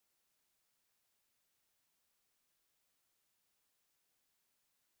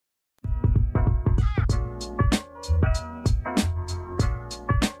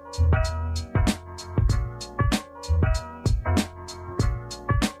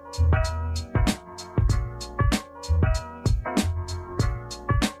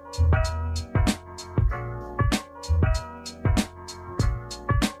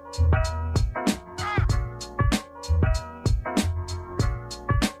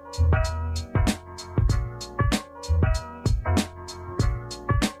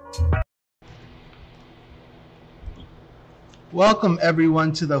Welcome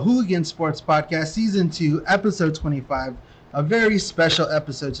everyone to the Hooligan Sports Podcast, Season 2, Episode 25. A very special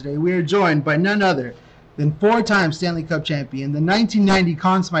episode today. We are joined by none other than four-time Stanley Cup champion, the 1990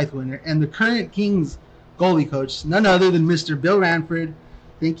 Conn Smythe winner, and the current Kings goalie coach, none other than Mr. Bill Ranford.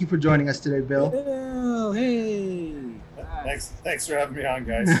 Thank you for joining us today, Bill. Oh, hey. Thanks for having me on,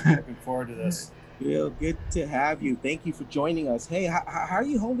 guys. Looking forward to this. Bill, good to have you. Thank you for joining us. Hey, how are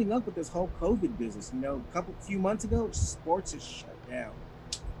you holding up with this whole COVID business? You know, few months ago, sports is shut down.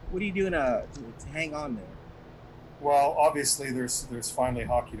 What are you doing to hang on there? Well, obviously, there's finally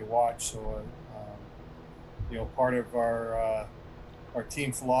hockey to watch. So, part of our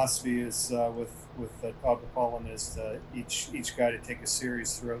team philosophy is with Todd McCullen is each guy to take a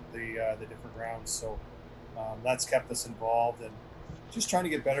series throughout the different rounds. So that's kept us involved and just trying to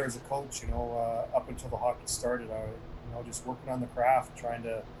get better as a coach. Up until the hockey started, just working on the craft, trying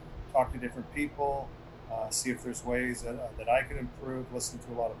to talk to different people, see if there's ways that I could improve, listen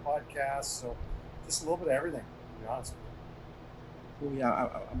to a lot of podcasts. So just a little bit of everything, to be honest with you. Oh, yeah,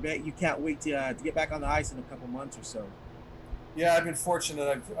 I bet you can't wait to get back on the ice in a couple months or so. Yeah, I've been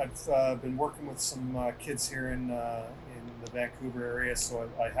fortunate. I've been working with some kids here in the Vancouver area, so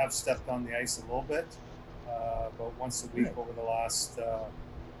I have stepped on the ice a little bit, about once a week over the last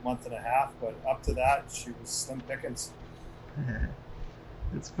month and a half. But up to that, she was slim pickings.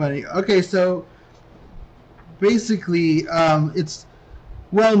 It's funny. Okay, so basically, it's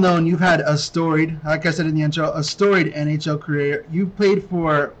well known you've had a storied, like I said in the intro, a storied NHL career. You've played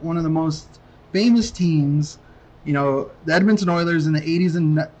for one of the most famous teams. The Edmonton Oilers in the 80s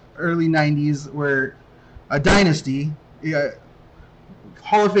and early 90s were a dynasty.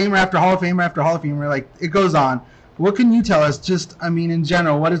 Hall of Famer after Hall of Famer after Hall of Famer, like it goes on. What can you tell us, just, in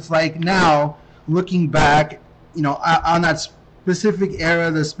general, what it's like now, looking back, on that specific era,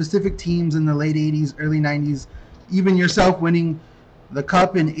 the specific teams in the late 80s, early 90s, even yourself winning the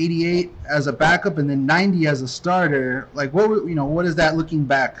Cup in 88 as a backup and then 90 as a starter, like what is that looking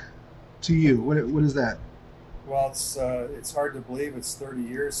back to you? What is that? Well, it's hard to believe it's 30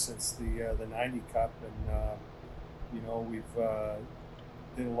 years since the 90 Cup, and we've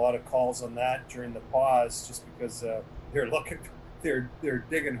did a lot of calls on that during the pause, just because they're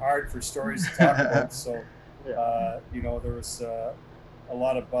digging hard for stories to talk about. So, there was a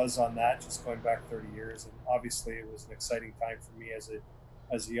lot of buzz on that, just going back 30 years, and obviously it was an exciting time for me as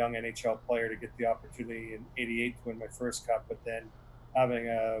a young NHL player to get the opportunity in '88 to win my first Cup, but then having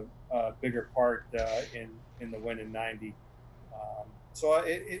a bigger part in the win in '90. So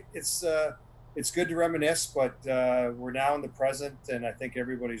it's good to reminisce, but we're now in the present, and I think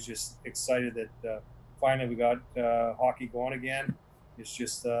everybody's just excited that finally we got hockey going again. It's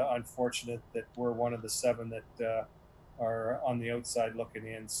just unfortunate that we're one of the 7 that are on the outside looking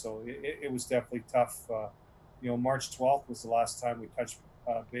in. So it was definitely tough. March 12th was the last time we touched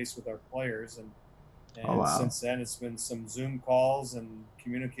base with our players, and oh, wow. Since then it's been some Zoom calls and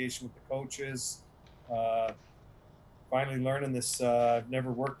communication with the coaches. Finally learning this. I've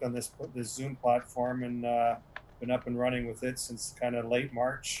never worked on this Zoom platform, and been up and running with it since kind of late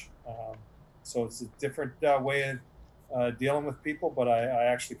March. So it's a different way of dealing with people, but I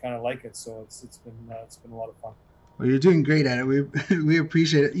actually kind of like it. So it's been a lot of fun. Well, you're doing great at it. We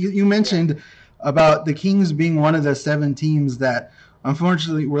appreciate it. You mentioned about the Kings being one of the 7 teams that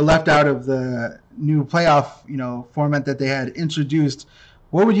unfortunately were left out of the new playoff, format that they had introduced.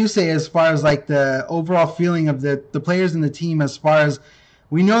 What would you say as far as like the overall feeling of the players in the team, as far as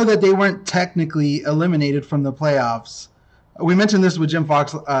we know that they weren't technically eliminated from the playoffs? We mentioned this with Jim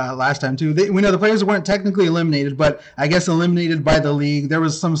Fox last time too. We know the players weren't technically eliminated, but I guess eliminated by the league. There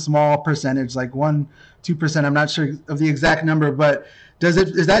was some small percentage, like 1-2%. I'm not sure of the exact number, but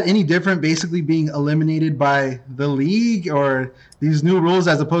is that any different, basically being eliminated by the league, or these new rules,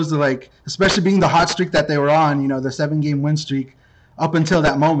 as opposed to, like, especially being the hot streak that they were on, the 7-game win streak up until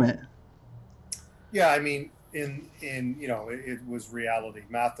that moment? Yeah, it was reality.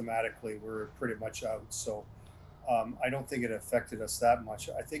 Mathematically, we're pretty much out. So I don't think it affected us that much.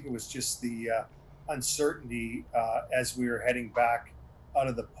 I think it was just the uncertainty as we were heading back out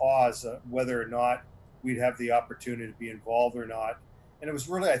of the pause, whether or not we'd have the opportunity to be involved or not. And it was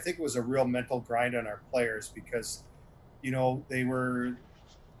really, I think it was a real mental grind on our players, because, they were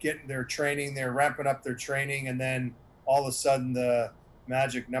getting their training, they're ramping up their training, and then all of a sudden the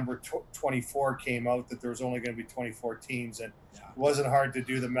magic number 24 came out, that there was only going to be 24 teams, and it wasn't hard to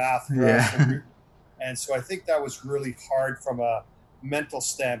do the math for us. And so I think that was really hard from a mental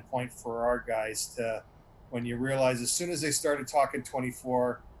standpoint for our guys, when you realize as soon as they started talking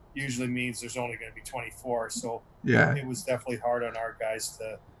 24, usually means there's only going to be 24. So it was definitely hard on our guys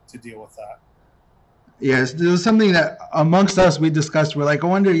to deal with that. Yes, there was something that amongst us we discussed. We're like, I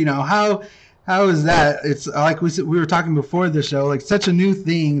wonder, how is that? It's like we were talking before the show, like such a new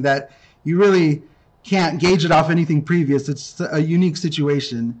thing that you really can't gauge it off anything previous. It's a unique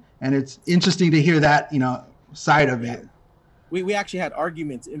situation, and it's interesting to hear that side of it. We actually had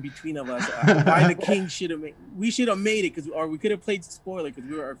arguments in between of us why the Kings should have made it or we could have played spoiler because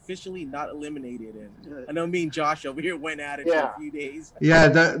we were officially not eliminated. And I know me and Josh over here went at it for a few days. Yeah,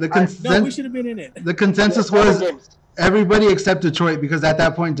 no, we should have been in it. The consensus was everybody except Detroit, because at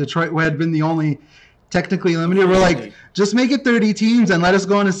that point Detroit had been the only technically eliminated. We're like, just make it 30 teams and let us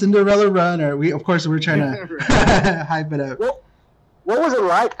go on a Cinderella run. Or we're trying to hype it up. What was it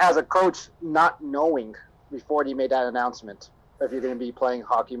like as a coach not knowing before you made that announcement if you're going to be playing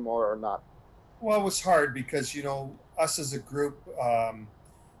hockey more or not? Well, it was hard because, us as a group,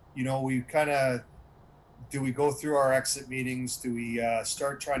 we kind of, do we go through our exit meetings? Do we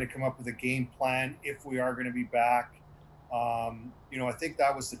start trying to come up with a game plan if we are going to be back? I think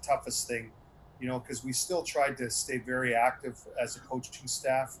that was the toughest thing, because we still tried to stay very active as a coaching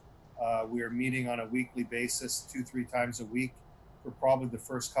staff. We were meeting on a weekly basis, 2-3 times a week for probably the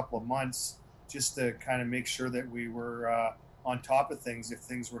first couple of months, just to kind of make sure that we were on top of things if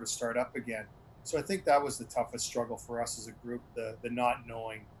things were to start up again. So I think that was the toughest struggle for us as a group, the not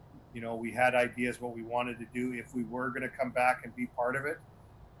knowing. We had ideas what we wanted to do if we were going to come back and be part of it.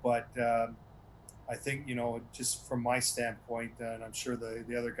 But I think, just from my standpoint, and I'm sure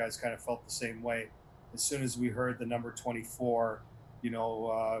the other guys kind of felt the same way, as soon as we heard the number 24, we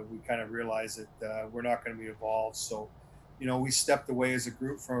kind of realized that we're not going to be involved. So, we stepped away as a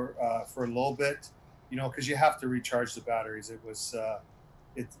group for a little bit, because you have to recharge the batteries. It was,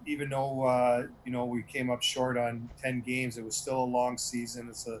 even though, we came up short on 10 games, it was still a long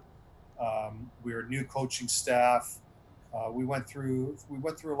season. We were a new coaching staff. We went through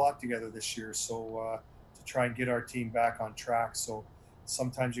a lot together this year. So to try and get our team back on track. So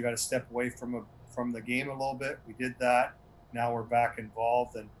sometimes you got to step away from the game a little bit. We did that. Now we're back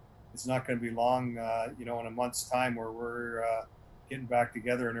involved, and it's not going to be long, in a month's time where we're getting back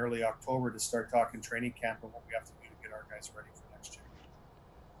together in early October to start talking training camp and what we have to do to get our guys ready for next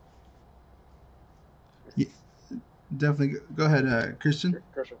year. Yeah, definitely. Go ahead, Christian.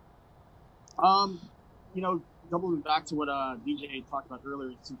 Doubling back to what DJ talked about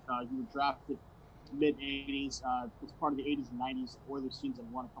earlier, since you were drafted mid-'80s, as part of the '80s and '90s, the Oilers teams and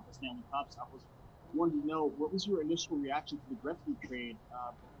won a couple Stanley Cups. I wanted to know, what was your initial reaction to the Gretzky trade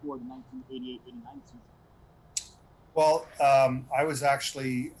before the 1988-89 season? Well, I was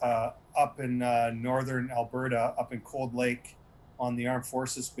actually up in northern Alberta, up in Cold Lake on the Armed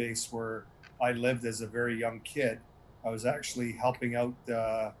Forces base where I lived as a very young kid. I was actually helping out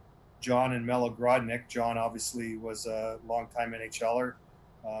John and Melo Grodnick. John obviously was a longtime NHLer,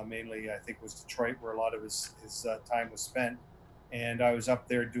 mainly I think was Detroit where a lot of his time was spent. And I was up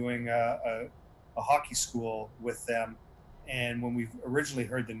there doing a hockey school with them. And when we originally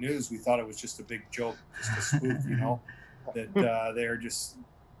heard the news, we thought it was just a big joke, just a spoof, that they were just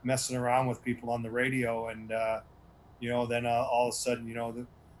messing around with people on the radio. And, then all of a sudden,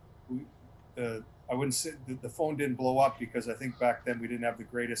 I wouldn't say the phone didn't blow up because I think back then we didn't have the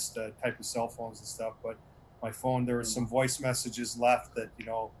greatest type of cell phones and stuff. But my phone, there were some voice messages left that,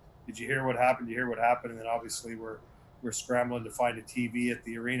 did you hear what happened? Did you hear what happened? And then obviously we're scrambling to find a TV at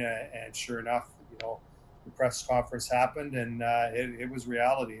the arena. And sure enough, the press conference happened and it was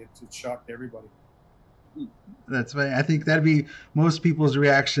reality. It shocked everybody. That's funny. I think that'd be most people's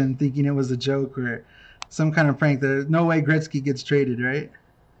reaction, thinking it was a joke or some kind of prank. There's no way Gretzky gets traded, right?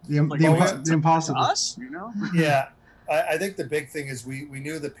 The impossible. Us, Yeah. I think the big thing is we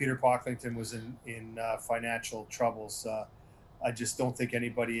knew that Peter Pocklington was in financial troubles. I just don't think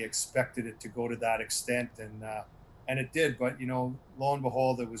anybody expected it to go to that extent, and it did. But lo and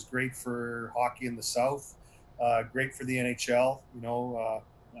behold, it was great for hockey in the South, great for the NHL.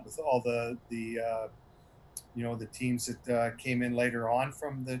 With all the teams that came in later on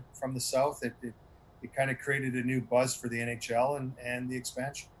from the South, it kind of created a new buzz for the NHL and the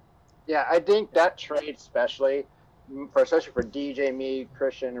expansion. Yeah, I think that trade, especially for DJ, me,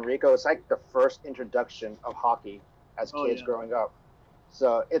 Christian, and Rico, it's like the first introduction of hockey as kids growing up.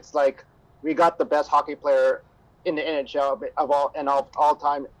 So it's like we got the best hockey player in the NHL of all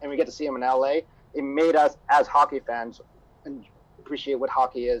time, and we get to see him in LA. It made us as hockey fans appreciate what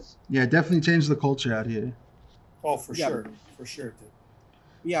hockey is. Yeah, definitely changed the culture out here. Oh, for sure.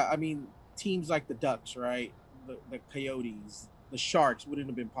 Yeah, I mean, teams like the Ducks, right? The Coyotes, the Sharks wouldn't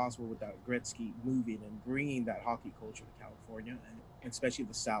have been possible without Gretzky moving and bringing that hockey culture to California and especially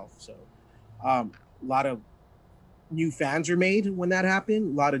the South. So a lot of new fans were made when that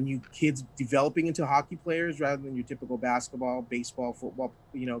happened. A lot of new kids developing into hockey players rather than your typical basketball, baseball, football,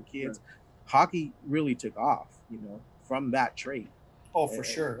 kids. Yeah. Hockey really took off, from that trade. Oh, for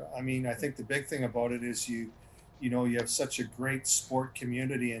sure. I mean, I think the big thing about it is you have such a great sport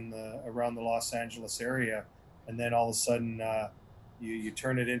community around the Los Angeles area, and then all of a sudden you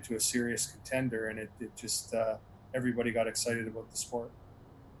turn it into a serious contender, and it just everybody got excited about the sport.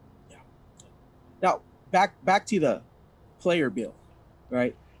 Yeah. Now back to the player, Bill,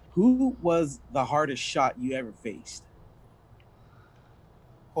 right? Who was the hardest shot you ever faced?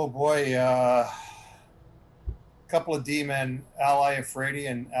 Oh boy, a couple of D-men, Al Iafrate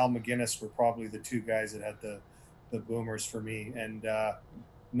and Al McGinnis were probably the two guys that had the boomers for me. And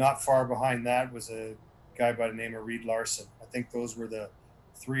not far behind that was a guy by the name of Reed Larson. I think those were the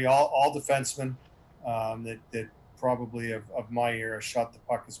three all defensemen that probably of my era shot the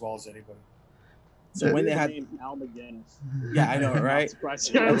puck as well as anybody. So when they had Al McGinnis. Yeah, I know, right? Yeah,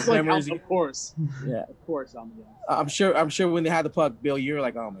 it's like, of course. Yeah, of course, Al McGinnis. I'm sure when they had the puck, Bill, you were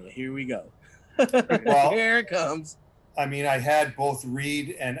like, oh man, here we go. Well, here it comes. I mean, I had both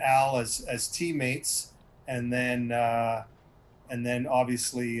Reed and Al as teammates, and then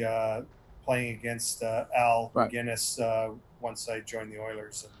obviously playing against Al McGinnis once I joined the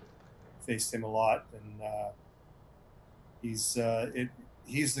Oilers and faced him a lot, and he's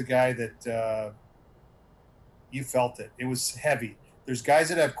the guy that you felt it. It was heavy. There's guys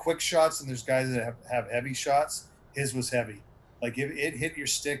that have quick shots and there's guys that have heavy shots. His was heavy. Like it hit your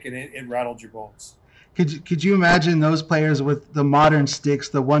stick and it rattled your bones. Could you imagine those players with the modern sticks,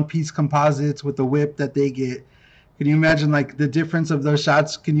 the one-piece composites with the whip that they get? Can you imagine like the difference of those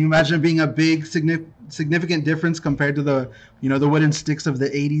shots? Can you imagine it being a big significant difference compared to the wooden sticks of the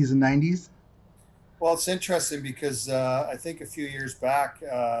 80s and 90s? Well, it's interesting because I think a few years back,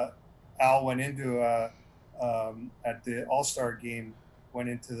 Al went into at the All-Star game, went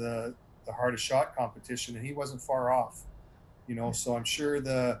into the hardest shot competition, and he wasn't far off. So I'm sure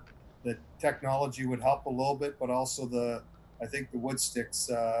the technology would help a little bit, but also I think the wood sticks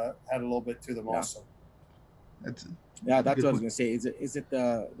had a little bit to them also. That's what I was going to say. Is it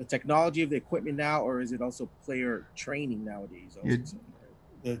the technology of the equipment now, or is it also player training nowadays?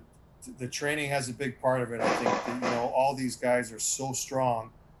 The training has a big part of it. I think that, all these guys are so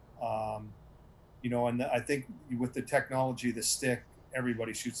strong, and I think with the technology, the stick,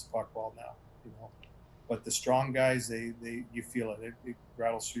 everybody shoots the puck ball now, But the strong guys, you feel it. It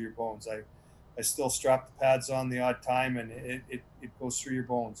rattles through your bones. I still strap the pads on the odd time, and it goes through your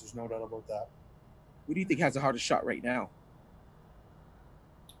bones. There's no doubt about that. Who do you think has the hardest shot right now?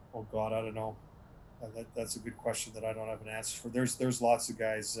 Oh God, I don't know. That's a good question that I don't have an answer for. There's lots of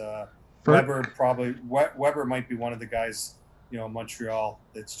guys. Weber might be one of the guys, Montreal,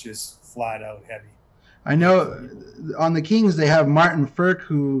 that's just flat out heavy. I know on the Kings they have Martin Ferk,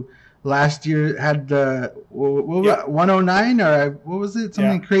 who last year had the 109 or what was it?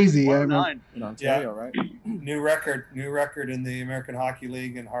 Something crazy. 109 in Ontario, right? New record in the American Hockey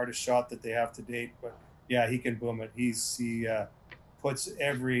League and hardest shot that they have to date. But yeah, he can boom it. He puts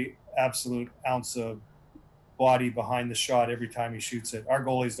every absolute ounce of body behind the shot every time he shoots it. Our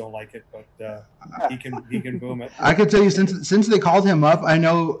goalies don't like it, but he can boom it. I can tell you since they called him up, I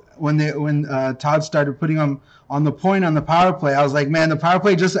know when Todd started putting him on the point on the power play, I was like, man, the power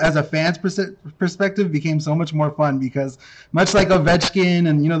play just as a fan's perspective became so much more fun because much like Ovechkin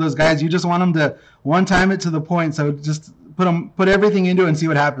and those guys, you just want them to one time it to the point. So just put everything into it and see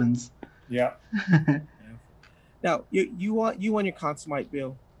what happens. Yeah. Now you won your Conn Smythe,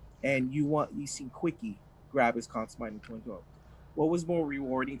 Bill, and you seen Quickie grab his Conn Smythe in 2012. What was more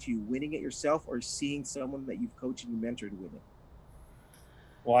rewarding to you, winning it yourself or seeing someone that you've coached and you mentored win it?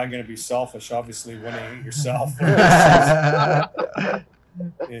 Well, I'm going to be selfish. Obviously, winning it yourself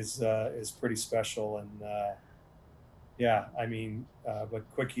is pretty special, and yeah, I mean, but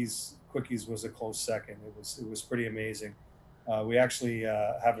Quickies was a close second. It was pretty amazing. We actually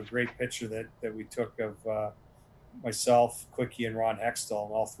have a great picture that we took of myself, Quickie, and Ron Hextall,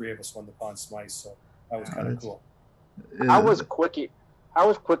 and all three of us won the Conn Smythe. So that was kind of cool. I was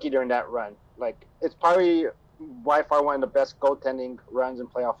Quickie during that run. Like, it's probably by far one of the best goaltending runs in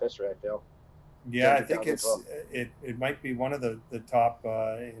playoff history, I feel. Yeah, I think it might be one of the top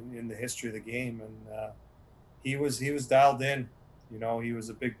in the history of the game, and he was dialed in. He was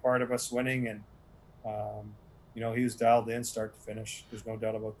a big part of us winning, and he was dialed in start to finish. There's no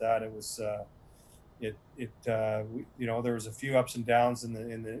doubt about that. It was there was a few ups and downs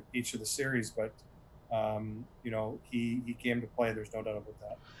in each of the series, but he came to play. There's no doubt about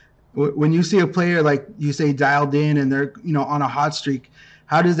that. When you see a player like you say dialed in and they're on a hot streak,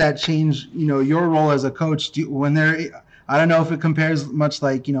 how does that change, your role as a coach? I don't know if it compares much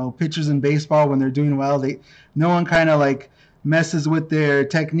like, pitchers in baseball when they're doing well, no one kind of like messes with their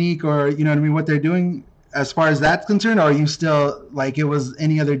technique or, what they're doing as far as that's concerned, or are you still like it was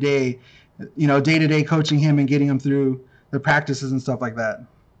any other day, day-to-day coaching him and getting him through the practices and stuff like that?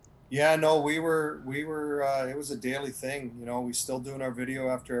 Yeah, no, we were, it was a daily thing. We still doing our video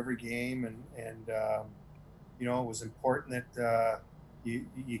after every game, and it was important that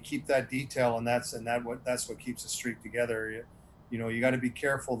you keep that detail, and that's what keeps the streak together. You got to be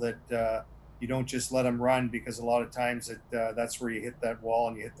careful that you don't just let them run, because a lot of times that's where you hit that wall,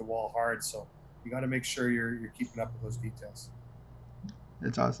 and you hit the wall hard. So you got to make sure you're keeping up with those details.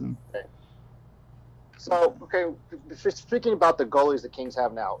 That's awesome. Okay. So, speaking about the goalies the Kings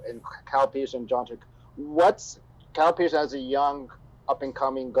have now, and Cal Peterson, John Turk, what's Cal Peterson as a young,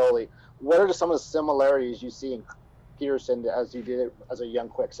 up-and-coming goalie? What are some of the similarities you see in Peterson as you did it as a young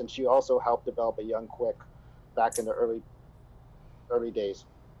Quick, since you also helped develop a young Quick back in the early days?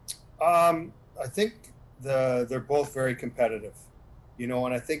 I think they're both very competitive, and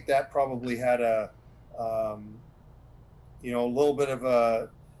I think that probably had a little bit of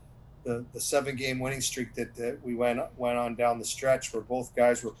the 7-game winning streak that we went on down the stretch, where both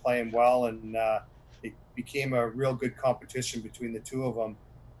guys were playing well, and it became a real good competition between the two of them,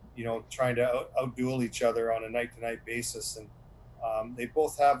 trying to outduel each other on a night-to-night basis. And they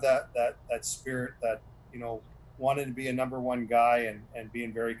both have that spirit that, wanted to be a number one guy and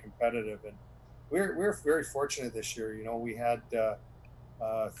being very competitive. And we're very fortunate this year. We had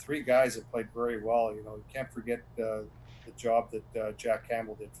 3 guys that played very well. You can't forget the job that Jack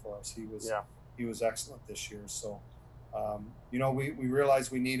Campbell did for us. He was excellent this year. So, we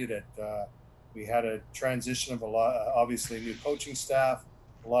realized we needed it. We had a transition of obviously new coaching staff,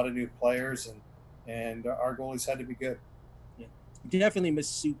 a lot of new players, and our goalies had to be good. Yeah, definitely miss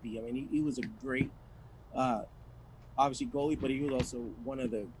Soupy. I mean, he was a great, obviously goalie, but he was also one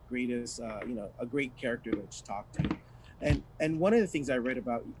of the greatest, a great character to talk to. And one of the things I read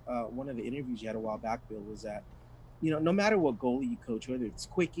about one of the interviews you had a while back, Bill, was that, no matter what goalie you coach, whether it's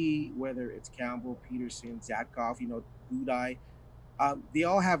Quickie, whether it's Campbell, Peterson, Zadkov, Budai, they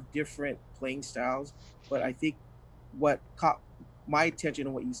all have different playing styles. But I think what caught my attention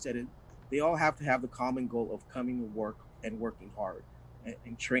on what you said is they all have to have the common goal of coming to work and working hard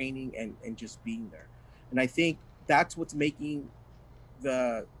and training and just being there. And I think that's what's making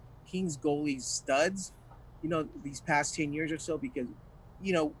the Kings goalies studs, these past 10 years or so, because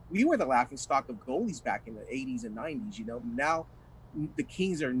we were the laughing stock of goalies back in the 80s and 90s. Now the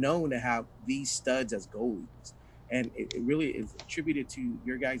Kings are known to have these studs as goalies. And it really is attributed to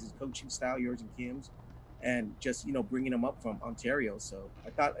your guys' coaching style, yours and Kim's, and just, bringing them up from Ontario. So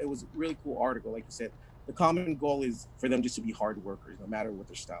I thought it was a really cool article. Like you said, the common goal is for them just to be hard workers, no matter what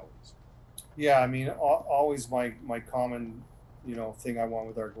their style is. Yeah, I mean, always my common, thing I want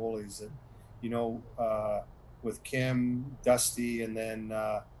with our goalies that, with Kim, Dusty, and then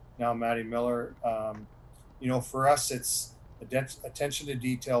now Matty Miller, for us, it's attention to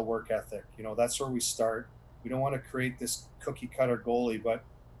detail, work ethic. That's where we start. We don't want to create this cookie cutter goalie, but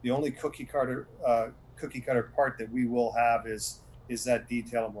the only cookie cutter part that we will have is that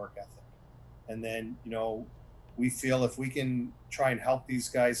detail and work ethic. And then, we feel if we can try and help these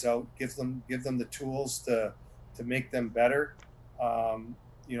guys out, give them the tools to make them better,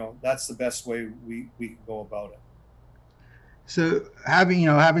 that's the best way we can go about it. So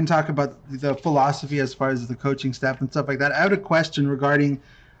having talked about the philosophy as far as the coaching staff and stuff like that, I have a question regarding,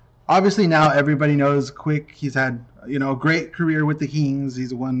 obviously now everybody knows Quick. He's had, a great career with the Kings.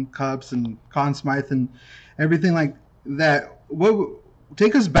 He's won Cups and Conn Smythe and everything like that.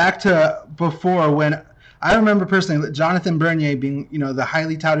 Take us back to before, when I remember personally Jonathan Bernier being, the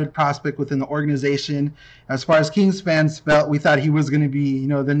highly touted prospect within the organization. As far as Kings fans felt, we thought he was going to be,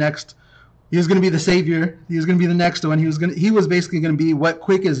 the next. He was going to be the savior. He was going to be the next one. He was basically going to be what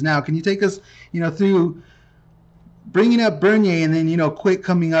Quick is now. Can you take us, through bringing up Bernier and then, Quick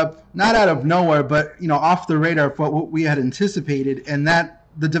coming up, not out of nowhere, but, off the radar for what we had anticipated, and that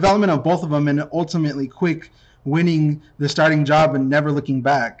the development of both of them, and ultimately Quick winning the starting job and never looking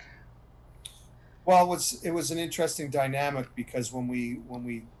back? Well, it was an interesting dynamic, because when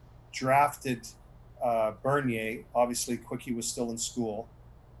we drafted Bernier, obviously Quickie was still in school.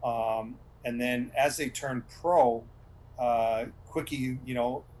 And then as they turned pro, Quickie,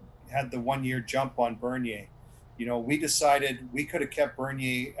 had the 1-year jump on Bernier. We decided we could have kept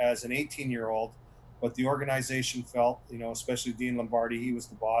Bernier as an 18-year-old, but the organization felt, especially Dean Lombardi, he was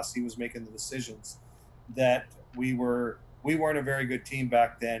the boss, he was making the decisions, that we weren't a very good team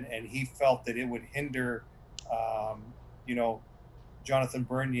back then, and he felt that it would hinder, Jonathan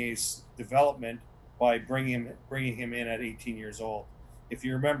Bernier's development by bringing him in at 18 years old. If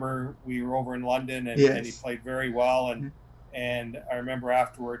you remember, we were over in London and he played very well. And I remember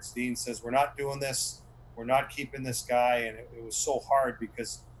afterwards, Dean says, "We're not doing this. We're not keeping this guy." And it was so hard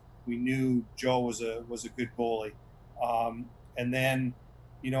because we knew Joe was a good goalie. And then,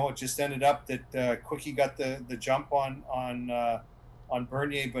 it just ended up that Quickie got the jump on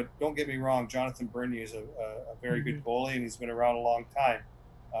Bernier. But don't get me wrong, Jonathan Bernier is a very good goalie, and he's been around a long time.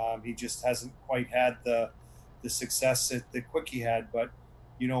 He just hasn't quite had the success that Quickie had. But,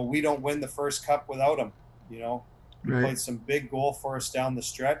 we don't win the first cup without him. He played some big goal for us down the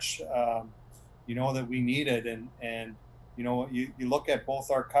stretch, that we needed. And you look at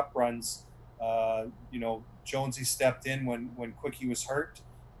both our cup runs, Jonesy stepped in when Quickie was hurt,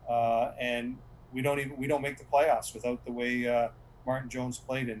 and we don't make the playoffs without the way Martin Jones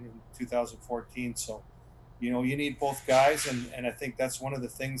played in 2014. So, you need both guys, and I think that's one of the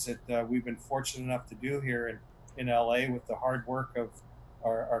things that we've been fortunate enough to do here in LA with the hard work of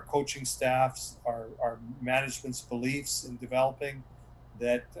our coaching staffs, our management's beliefs in developing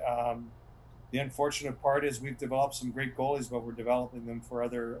that. The unfortunate part is we've developed some great goalies, but we're developing them for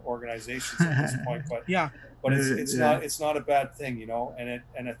other organizations at this point. But it's not a bad thing,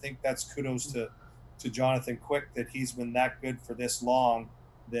 and I think that's kudos to Jonathan Quick that he's been that good for this long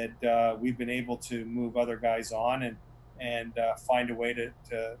that we've been able to move other guys on and find a way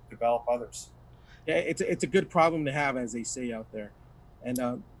to develop others. Yeah, it's a good problem to have, as they say out there,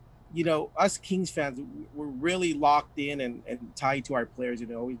 and us Kings fans, we're really locked in and tied to our players.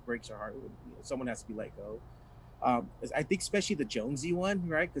 It always breaks our heart when someone has to be let go. I think especially the Jonesy one,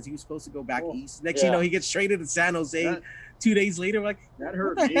 right? Because he was supposed to go back east. Next, he gets traded to San Jose. 2 days later, we're like, that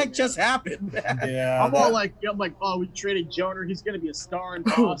hurt. What the heck just happened? Yeah, I'm like, oh, we traded Joner. He's going to be a star in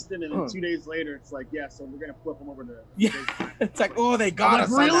Boston. And then 2 days later, it's like, so we're going to flip him over to. Yeah, it's like, oh, they got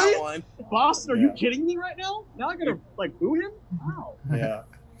us on that one. Boston, are you kidding me right now? Now I'm going to boo him? Wow. Yeah.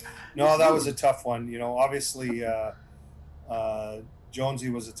 No, that was a tough one. Obviously, Jonesy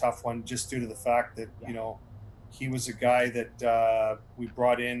was a tough one just due to the fact that, he was a guy that we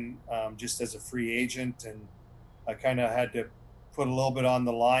brought in just as a free agent. And I kind of had to put a little bit on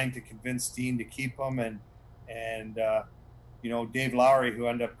the line to convince Dean to keep him. And Dave Lowry, who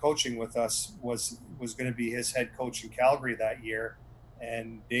ended up coaching with us, was going to be his head coach in Calgary that year.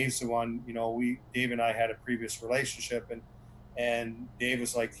 And Dave's the one, Dave and I had a previous relationship. And Dave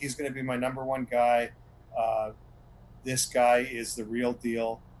was like, he's going to be my number one guy. This guy is the real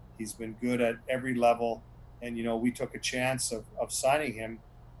deal. He's been good at every level. And, we took a chance of signing him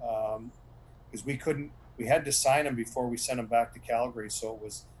because we had to sign him before we sent him back to Calgary. So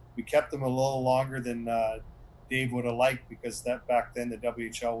we kept him a little longer than Dave would have liked because that back then the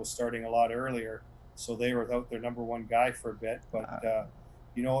WHL was starting a lot earlier. So they were without their number one guy for a bit. But,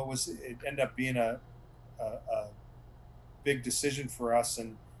 it ended up being a big decision for us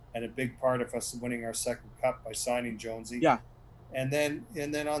and a big part of us winning our second cup by signing Jonesy. Yeah. And then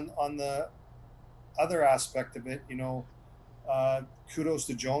on the other aspect of it, kudos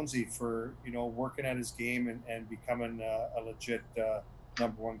to Jonesy for, working at his game and becoming a legit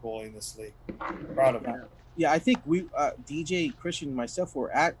number one goalie in this league. Proud of him. Yeah, I think we, DJ, Christian, and myself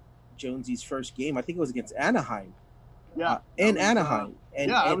were at Jonesy's first game. I think it was against Anaheim. Yeah. In Anaheim.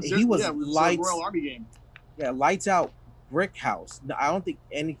 And he was lights. Royal Army game. Yeah, lights out. Brick house. I don't think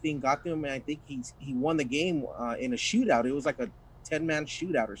anything got to him, and I think he won the game in a shootout. It was like a 10-man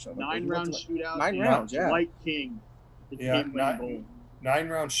shootout or something. 9-round shootout. 9 rounds, yeah. White King.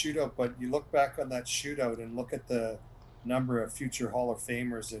 9-round shootout. But you look back on that shootout and look at the number of future Hall of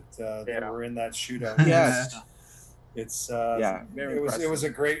Famers that were in that shootout. Yes. It was a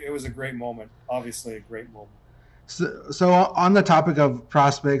great moment. Obviously, a great moment. So on the topic of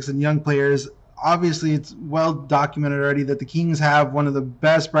prospects and young players. Obviously, it's well documented already that the Kings have one of the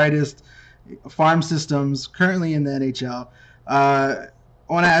best, brightest farm systems currently in the NHL. I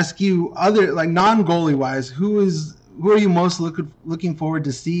want to ask you, other non-goalie wise, who are you most looking forward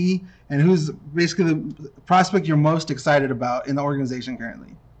to see, and who's basically the prospect you're most excited about in the organization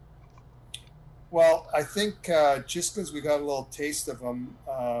currently? Well, I think just because we got a little taste of them,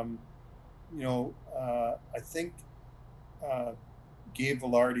 I think. Gabe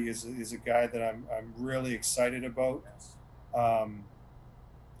Velarde is a guy that I'm really excited about.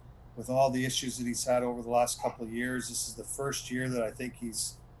 With all the issues that he's had over the last couple of years, this is the first year that I think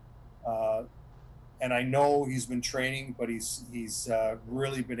he's, and I know he's been training, but he's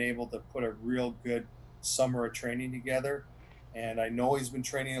really been able to put a real good summer of training together. And I know he's been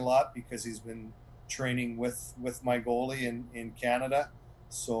training a lot because he's been training with my goalie in Canada.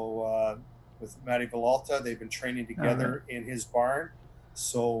 So, Matty Villalta. They've been training together in his barn.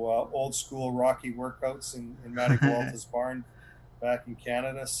 So old school Rocky workouts in Matty Villalta's barn back in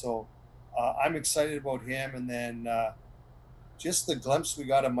Canada. So I'm excited about him. And then just the glimpse we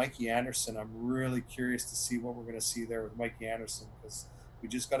got of Mikey Anderson. I'm really curious to see what we're going to see there with Mikey Anderson, because we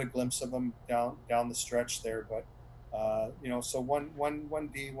just got a glimpse of him down the stretch there. But so one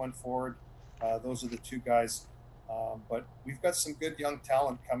D, one forward. Those are the two guys. But we've got some good young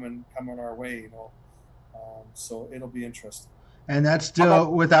talent coming our way. So it'll be interesting. And that's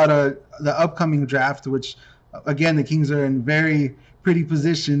still without the upcoming draft, which again the Kings are in very pretty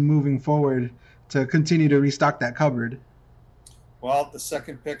position moving forward to continue to restock that cupboard. Well, the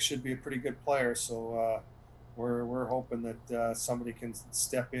second pick should be a pretty good player, so we're hoping that somebody can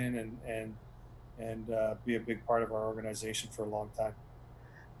step in and be a big part of our organization for a long time.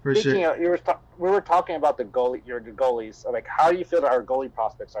 Speaking of, we were talking about your goalies. Like, how do you feel that our goalie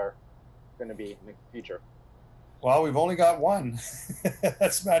prospects are going to be in the future? Well, we've only got one.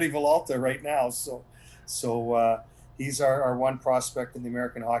 That's Matty Villalta right now. So he's our one prospect in the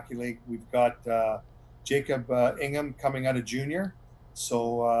American Hockey League. We've got Jacob Ingham coming out of junior.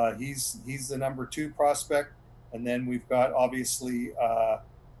 So he's the number 2 prospect. And then we've got obviously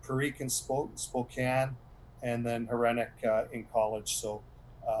Parikh in Spokane, and then Hrenek in college. So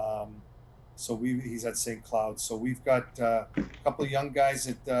he's at St. Cloud. So we've got a couple of young guys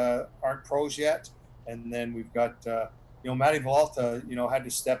that aren't pros yet. And then we've got, Matty Villalta, had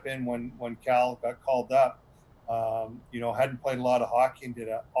to step in when Cal got called up. Hadn't played a lot of hockey and did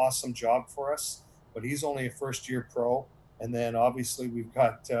an awesome job for us. But he's only a first-year pro. And then obviously we've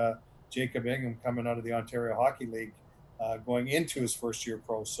got Jacob Ingham coming out of the Ontario Hockey League, going into his first-year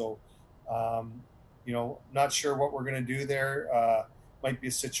pro. So, not sure what we're going to do there. Might be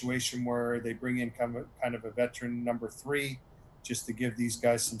a situation where they bring in kind of a veteran number 3 just to give these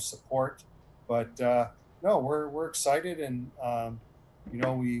guys some support. But no, we're excited, and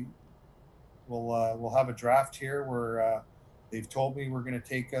we'll have a draft here where they've told me we're going to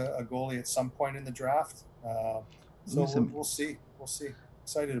take a goalie at some point in the draft. So we'll see.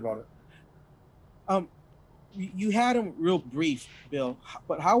 Excited about it. You had him real brief, Bill,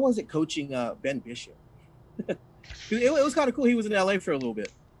 but how was it coaching Ben Bishop? It was kind of cool. He was in LA for a little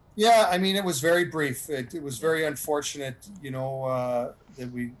bit. Yeah, I mean, it was very brief. It was very unfortunate, that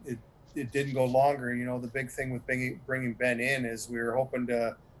it didn't go longer. The big thing with bringing Ben in is we were hoping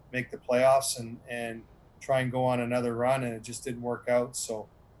to make the playoffs and try and go on another run, and it just didn't work out. So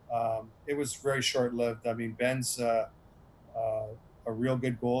it was very short-lived. I mean, Ben's a real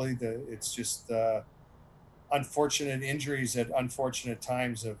good goalie. It's just unfortunate injuries at unfortunate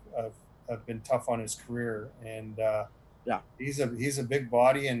times have been tough on his career. And he's a big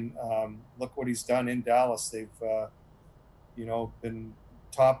body, and look what he's done in Dallas. They've been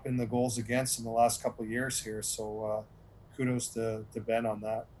top in the goals against in the last couple of years here. So kudos to Ben on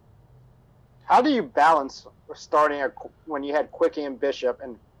that. How do you balance starting when you had Quickie and Bishop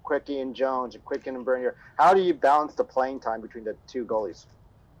and Quickie and Jones and Quickie and Bernier? How do you balance the playing time between the 2 goalies?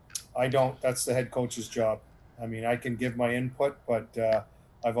 I don't. That's the head coach's job. I mean, I can give my input, but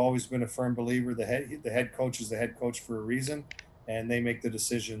I've always been a firm believer the head coach is the head coach for a reason, and they make the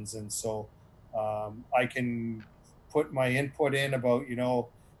decisions. And so I can put my input in about,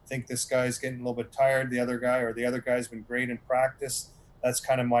 think this guy's getting a little bit tired, the other guy's been great in practice. That's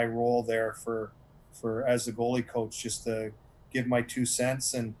kind of my role there for as the goalie coach, just to give my 2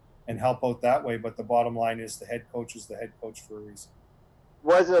 cents and help out that way. But the bottom line is the head coach is the head coach for a reason.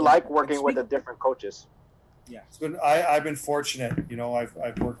 What is it like working with the different coaches? Yeah, I've been fortunate.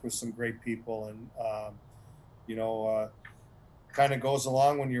 I've worked with some great people, and kind of goes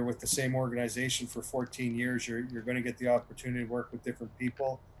along when you're with the same organization for 14 years. You're going to get the opportunity to work with different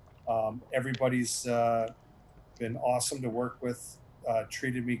people. Everybody's been awesome to work with,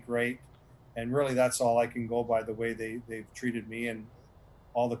 treated me great, and really that's all I can go by, the way they've treated me, and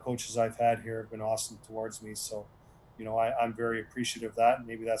all the coaches I've had here have been awesome towards me. So, I'm very appreciative of that, and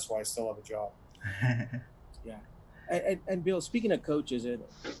maybe that's why I still have a job. Yeah. And Bill, speaking of coaches,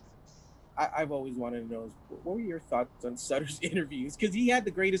 I've always wanted to know, what were your thoughts on Sutter's interviews? Because he had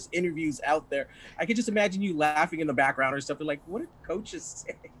the greatest interviews out there. I could just imagine you laughing in the background or something like, what did coaches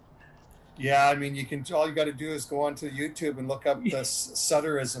say? Yeah, I mean, all you got to do is go onto YouTube and look up the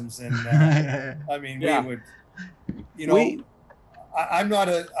Sutterisms, and I mean, we would, I'm not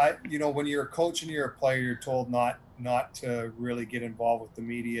when you're a coach and you're a player, you're told not to really get involved with the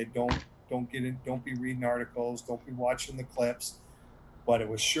media. Don't be reading articles, don't be watching the clips. But it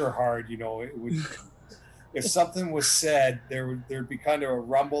was sure hard, it would, if something was said, there'd be kind of a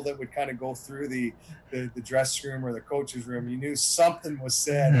rumble that would kind of go through the dressing room or the coach's room. You knew something was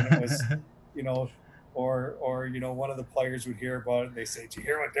said, and or one of the players would hear about it and they say, "Did you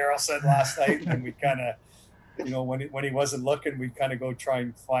hear what Daryl said last night?" And we kind of, when he wasn't looking, we'd kind of go try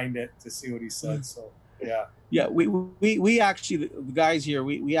and find it to see what he said. So yeah, we actually, the guys here,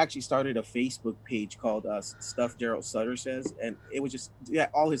 we actually started a Facebook page called Stuff Daryl Sutter Says, and it was just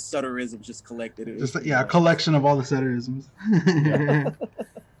all his Sutterisms just collected. A collection of all the Sutterisms.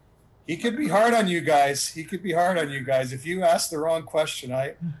 He could be hard on you guys. If you asked the wrong question,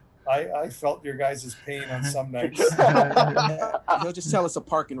 I felt your guys' pain on some nights. He'll just tell us a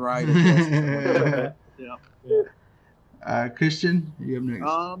park and ride. Yeah. Christian, you have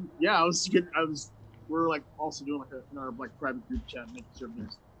next. We're like also doing in our private group chat, making sure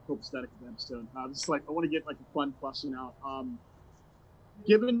there's copacetic of the episode. I want to get a fun question out.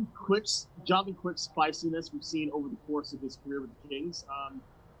 Given Jonathan Quick's feistiness we've seen over the course of his career with the Kings,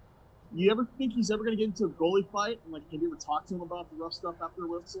 you ever think he's ever going to get into a goalie fight? And have you ever talked to him about the rough stuff after a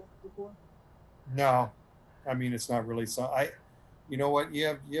whistle before? No, I mean it's not really so. You know what?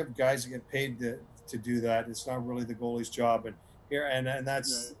 You have guys that get paid to do that. It's not really the goalie's job, and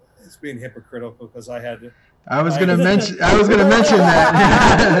that's it's being hypocritical because I was going to mention that.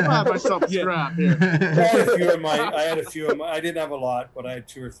 I myself scrap here. I had a few of my. I didn't have a lot, but I had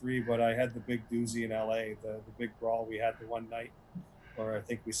 2 or 3. But I had the big doozy in LA, the big brawl we had the one night, where I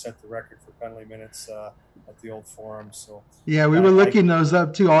think we set the record for penalty minutes at the old Forum. So yeah, we were looking those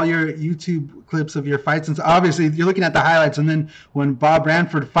up too. All your YouTube clips of your fights, and so obviously you're looking at the highlights. And then when Bob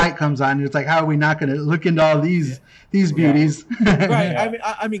Ranford fight comes on, it's like, how are we not going to look into all these beauties? Right.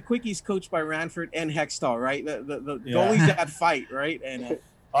 Yeah. I mean, Quickie's coached by Ranford and Hextall, right? The goalies that fight, right? And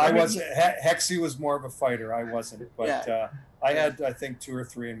I wasn't. Hexy was more of a fighter. I wasn't, but I had I think 2 or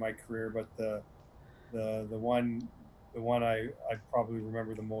 3 in my career. But the one I probably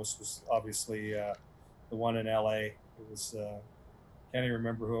remember the most was obviously the one in LA. It was can't even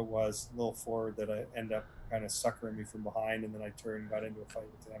remember who it was. A little forward that I ended up kind of suckering me from behind, and then I turned and got into a fight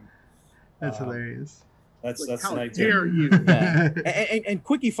with him. That's hilarious. That's how an dare you? And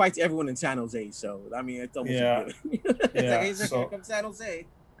Quickie fights everyone in San Jose, so I mean it's almost here comes San Jose.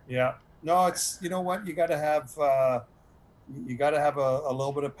 Yeah, no, it's what you got to have. You got to have a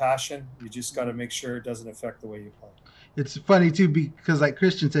little bit of passion. You just got to make sure it doesn't affect the way you play. It's funny too because, like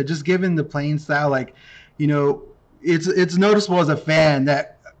Christian said, just given the playing style, it's noticeable as a fan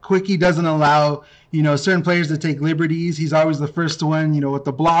that Quickie doesn't allow certain players to take liberties. He's always the first one, with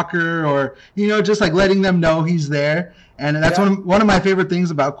the blocker or just letting them know he's there. And that's one of my favorite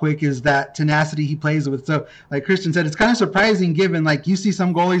things about Quick is that tenacity he plays with. So, like Christian said, it's kind of surprising given you see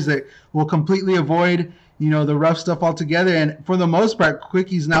some goalies that will completely avoid the rough stuff altogether. And for the most part,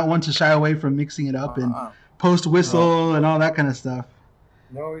 Quickie's not one to shy away from mixing it up and post whistle and all that kind of stuff.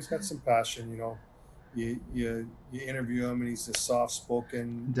 No, he's got some passion. You interview him and he's just soft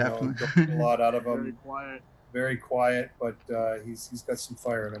spoken. Definitely, don't get a lot out of him. Very quiet, but he's got some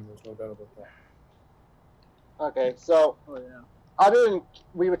fire in him. There's no doubt about that. Okay, so other than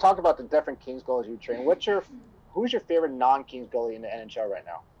we would talk about the different Kings goalies you train, who's your favorite non-Kings goalie in the NHL right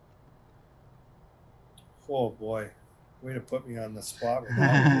now? Oh boy, way to put me on the spot.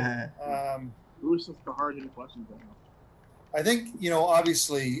 Who's such a hard-hitting question right now? I think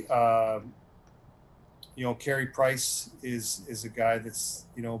obviously, Carey Price is a guy that's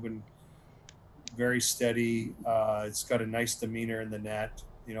been very steady. It's got a nice demeanor in the net.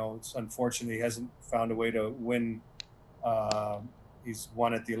 It's unfortunate he hasn't found a way to win. He's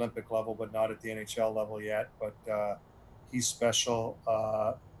won at the Olympic level, but not at the NHL level yet. But he's special.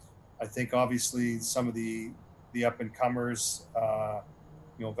 I think obviously some of the up and comers,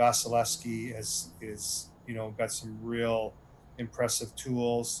 Vasilevsky is got some real impressive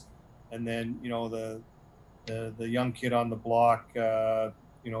tools, and then the young kid on the block,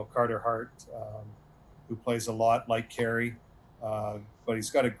 Carter Hart, who plays a lot like Carey, but he's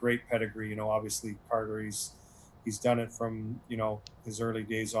got a great pedigree. Obviously Carter, he's done it from his early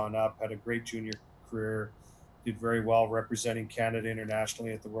days on up. Had a great junior career. Did very well representing Canada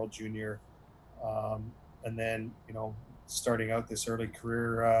internationally at the World Junior, and then starting out this early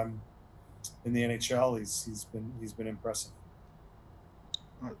career in the NHL, he's been impressive.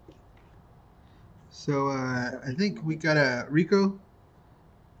 So I think we got Rico.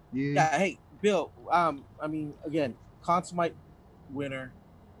 Yeah. Hey, Bill. I mean, again, consummate winner,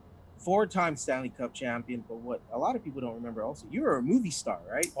 4-time Stanley Cup champion, but what a lot of people don't remember also, you were a movie star,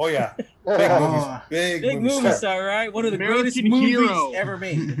 right? Oh yeah, big movie star, right? One of the greatest movies ever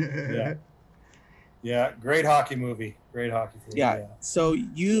made. Yeah, great hockey movie. Yeah. So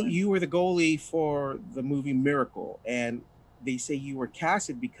you were the goalie for the movie Miracle, and they say you were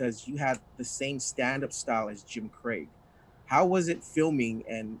casted because you had the same stand-up style as Jim Craig. How was it filming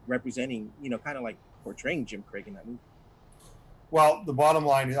and representing, kind of like portraying Jim Craig in that movie? Well, the bottom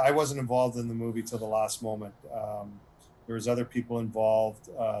line is I wasn't involved in the movie till the last moment. There was other people involved.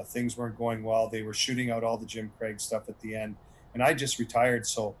 Things weren't going well. They were shooting out all the Jim Craig stuff at the end. And I just retired,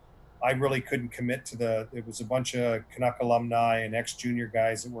 so I really couldn't commit to it was a bunch of Canuck alumni and ex-junior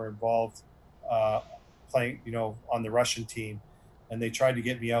guys that were involved playing, on the Russian team. And they tried to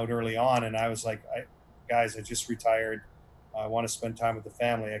get me out early on. And I was like, guys, I just retired. I want to spend time with the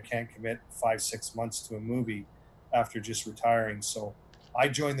family. I can't commit 5-6 months to a movie after just retiring. So I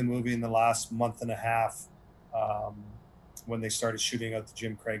joined the movie in the last month and a half when they started shooting out the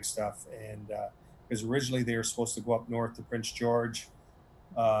Jim Craig stuff. And because originally they were supposed to go up north to Prince George,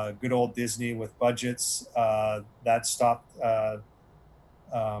 good old Disney with budgets. That stopped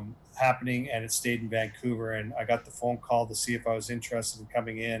happening, and it stayed in Vancouver. And I got the phone call to see if I was interested in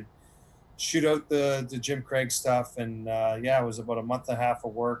coming in, shoot out the Jim Craig stuff. And it was about a month and a half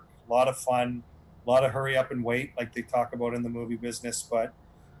of work, a lot of fun, a lot of hurry up and wait like they talk about in the movie business. But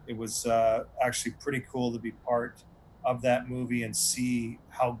it was actually pretty cool to be part of that movie and see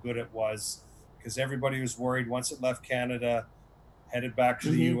how good it was, because everybody was worried once it left Canada, headed back to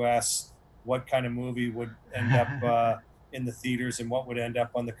the US, what kind of movie would end up in the theaters and what would end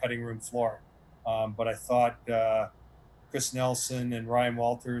up on the cutting room floor. But I thought Chris Nelson and Ryan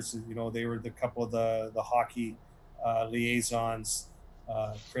Walters, they were the couple of the hockey liaisons.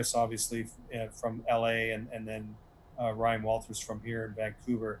 Chris obviously from LA, and then Ryan Walters from here in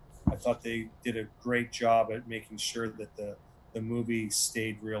Vancouver. I thought they did a great job at making sure that the movie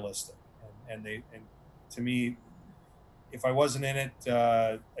stayed realistic. And to me, if I wasn't in it,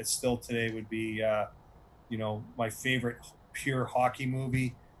 it still today would be, my favorite pure hockey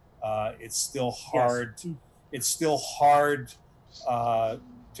movie. It's still hard. Yes. It's still hard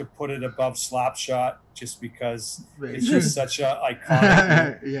to put it above Slapshot, just because it's just such a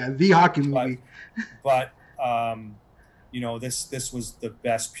iconic movie. The hockey movie. But this was the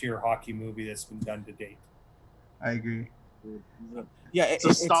best pure hockey movie that's been done to date. I agree. Yeah,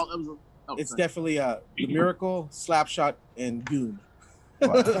 it's definitely The Miracle, Slapshot, and Goon.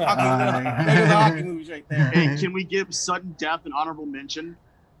 Hockey movies right there. Hey, can we give Sudden Death an honorable mention?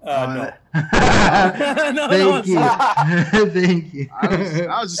 No. Thank you. Thank you.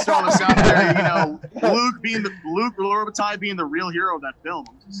 I was just throwing this out there. Luke Robitaille being the real hero of that film.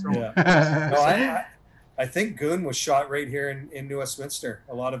 I think Goon was shot right here in New Westminster.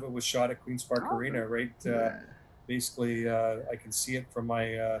 A lot of it was shot at Queen's Park Arena, right? Basically, I can see it from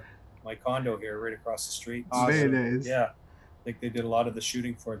my condo here, right across the street. Very nice. Yeah, I think they did a lot of the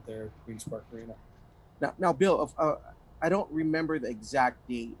shooting for it there at Queen's Park Arena. Now, Bill, I don't remember the exact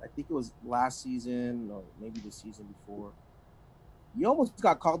date. I think it was last season or maybe the season before. You almost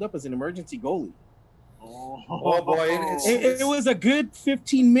got called up as an emergency goalie. Oh boy! It was a good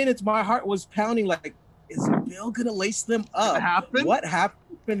 15 minutes. My heart was pounding like, is Bill going to lace them up? What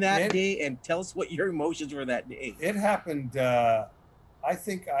happened that day? And tell us what your emotions were that day. It happened. I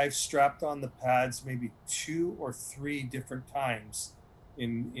think I've strapped on the pads maybe 2 or 3 different times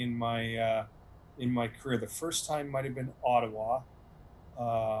in my career. The first time might have been Ottawa.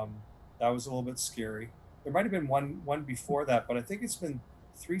 That was a little bit scary. There might have been one before that, but I think it's been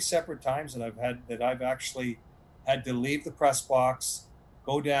 3 separate times that I've actually had to leave the press box,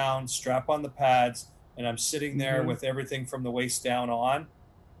 go down, strap on the pads, and I'm sitting there with everything from the waist down on.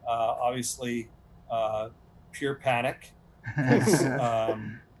 Obviously, pure panic. I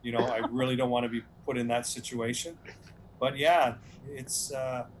really don't want to be put in that situation. But yeah, it's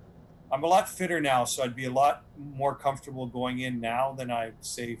I'm a lot fitter now, so I'd be a lot more comfortable going in now than I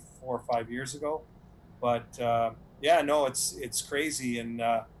say 4 or 5 years ago. But it's crazy, and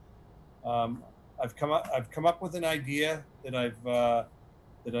I've come up with an idea that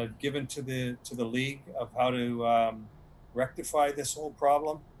I've given to the league of how to rectify this whole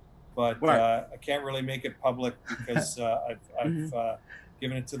problem. But I can't really make it public because I've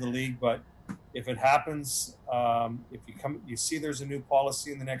given it to the league. But if it happens, if you see there's a new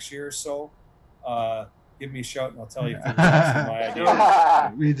policy in the next year or so, give me a shout and I'll tell you if it's my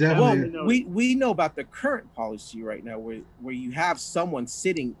idea. We definitely we know about the current policy right now, where you have someone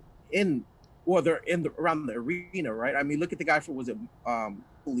sitting in, or they're around the arena, right? I mean, look at the guy who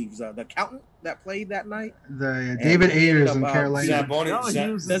leaves the accountant that played that night. David Ayers in Carolina.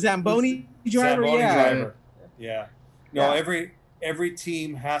 The Zamboni driver. Yeah. No, every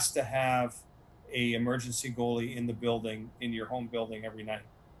team has to have a emergency goalie in the building, in your home building every night.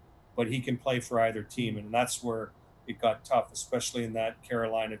 But he can play for either team, and that's where it got tough, especially in that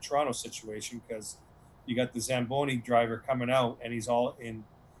Carolina-Toronto situation, because you got the Zamboni driver coming out, and he's all in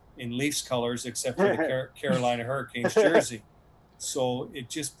in Leafs colors, except for the Carolina Hurricanes jersey. So it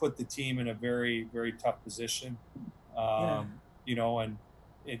just put the team in a very, very tough position. You know, and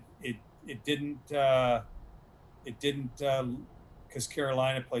it didn't because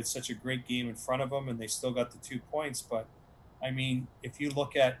Carolina played such a great game in front of them, and they still got the 2 points. But I mean, if you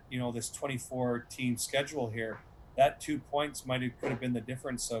look at, you know, this 24 team schedule here, that 2 points could have been the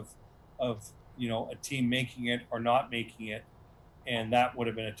difference of you know, a team making it or not making it, and that would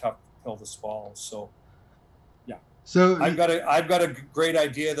have been a tough pill to swallow. So yeah, so I've got a great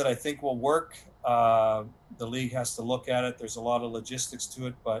idea that I think will work. The league has to look at it. There's a lot of logistics to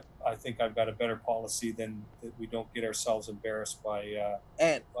it, but I think I've got a better policy than that we don't get ourselves embarrassed by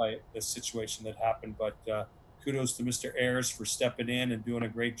the situation that happened. But kudos to Mr. Ayers for stepping in and doing a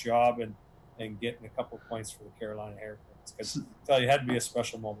great job and getting a couple of points for the Carolina Hurricanes, because I tell you, it had to be a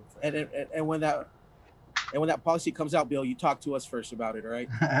special moment for him. And when that policy comes out, Bill, you talk to us first about it, all right?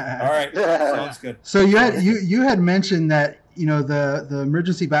 All right, sounds good. So you had mentioned that, you know, the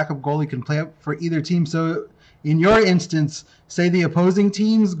emergency backup goalie can play up for either team. So in your instance, say the opposing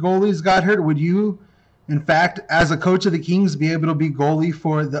team's goalies got hurt, would you, in fact, as a coach of the Kings, be able to be goalie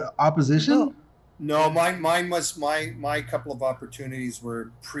for the opposition? No, mine was my couple of opportunities were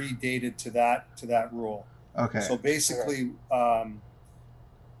predated to that rule. Okay. So basically, I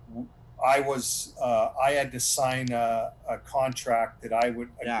had to sign a contract that I would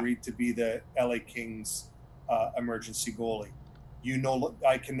agree to be the LA Kings emergency goalie.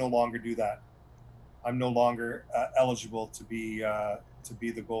 I can no longer do that. I'm no longer eligible to be the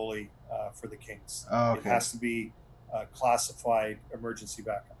goalie for the Kings. Oh, okay. It has to be classified emergency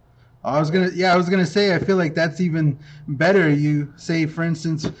backup. I was gonna say, I feel like that's even better. You say, for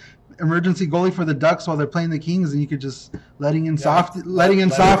instance, emergency goalie for the Ducks while they're playing the Kings, and you could just letting in softies.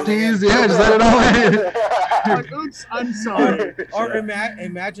 Yeah, just let it all in. Like, oops, I'm sorry. Or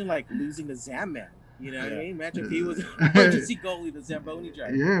imagine like losing the Zam-Man. You know what I mean? Imagine if he was emergency goalie, the Zamboni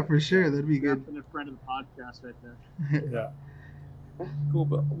driver. Yeah, for sure. That'd be good. Definite friend of the podcast right there. Yeah. Cool.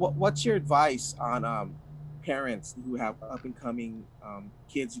 But what's your advice on parents who have up and coming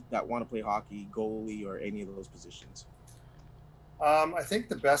kids that want to play hockey, goalie, or any of those positions? I think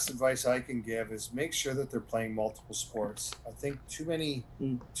the best advice I can give is make sure that they're playing multiple sports. I think too many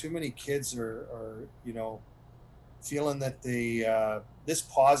kids are you know, feeling that this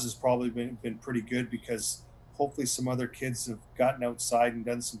pause has probably been pretty good, because hopefully some other kids have gotten outside and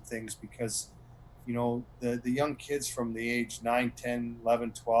done some things, because, you know, the young kids from the age 9, 10,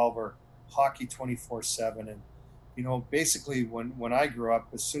 11, 12 are hockey 24/7. And, you know, basically when I grew up,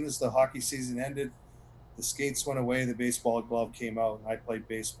 as soon as the hockey season ended, the skates went away, the baseball glove came out, and I played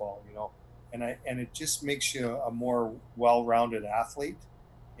baseball, you know, and it just makes you a more well-rounded athlete.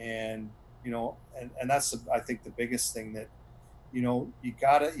 And, you know, and that's I think the biggest thing, that, you know, you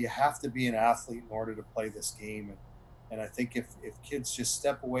have to be an athlete in order to play this game. And I think if kids just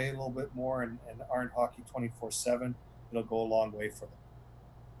step away a little bit more and aren't hockey 24/7, it'll go a long way for them.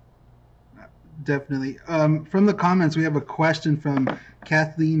 Definitely. From the comments, we have a question from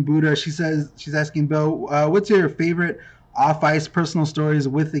Kathleen Buddha. She says, she's asking Bill, what's your favorite off-ice personal stories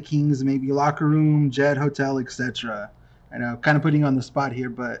with the Kings? Maybe locker room, jet, hotel, etc. I know, kind of putting you on the spot here,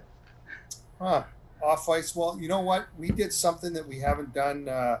 but. Off-ice. Well, you know what? We did something that we haven't done,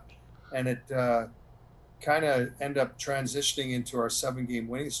 and it kind of ended up transitioning into our 7-game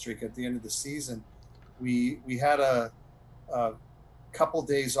winning streak at the end of the season. We had a couple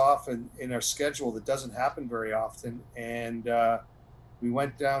days off in our schedule that doesn't happen very often, and we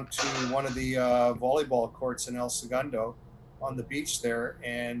went down to one of the volleyball courts in El Segundo on the beach there,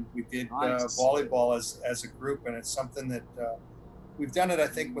 and we did volleyball as a group. And it's something that we've done it, I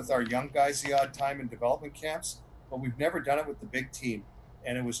think, with our young guys the odd time in development camps, but we've never done it with the big team.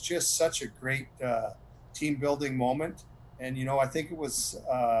 And it was just such a great team building moment. And, you know, I think it was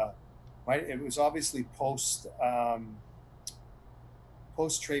obviously post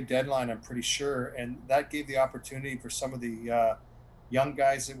trade deadline, I'm pretty sure. And that gave the opportunity for some of the young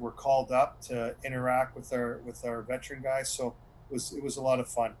guys that were called up to interact with our veteran guys. So it was a lot of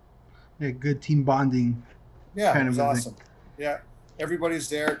fun. Yeah, good team bonding. Yeah, it was awesome. Yeah. Everybody's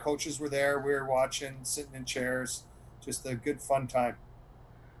there. Coaches were there. We were watching, sitting in chairs. Just a good, fun time.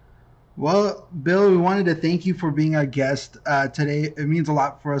 Well, Bill, we wanted to thank you for being our guest today. It means a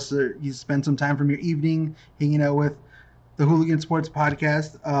lot for us that you spend some time from your evening hanging out with the Hooligan Sports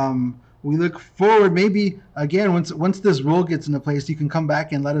Podcast. We look forward, maybe, again, once this rule gets into place, you can come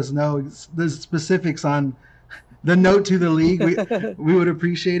back and let us know the specifics on the note to the league. We would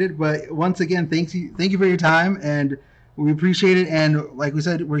appreciate it. But once again, thank you for your time, and we appreciate it. And like we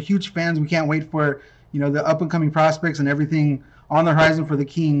said, we're huge fans. We can't wait for, you know, the up and coming prospects and everything on the horizon for the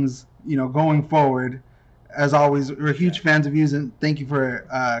Kings, going forward. As always, we're huge fans of you, and thank you for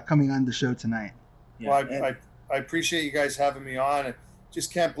coming on the show tonight. Well, I appreciate you guys having me on. I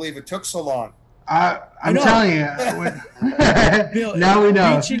just can't believe it took so long. I'm telling you. Bill, now we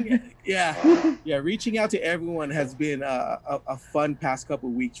know. Reaching out to everyone has been a fun past couple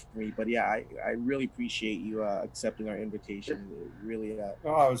of weeks for me. But I really appreciate you accepting our invitation. It really. It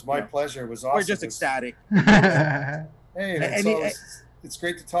was my pleasure. It was awesome. We're just ecstatic. It's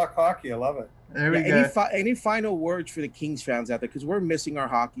great to talk hockey. I love it. There we go. Any final words for the Kings fans out there? Because we're missing our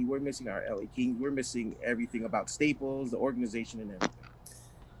hockey. We're missing our LA Kings. We're missing everything about Staples, the organization, and everything.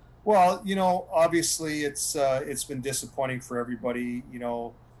 Well, obviously it's been disappointing for everybody.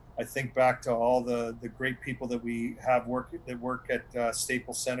 I think back to all the great people that we have work at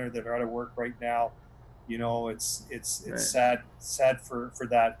Staples Center that are out of work right now. It's right. sad for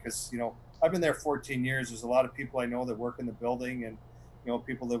that, because I've been there 14 years. There's a lot of people I know that work in the building, and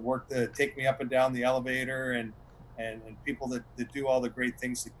people that work to take me up and down the elevator, and people that do all the great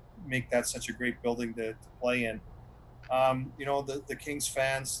things to make that such a great building to play in. The Kings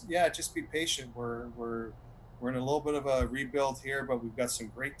fans, just be patient. We're in a little bit of a rebuild here, but we've got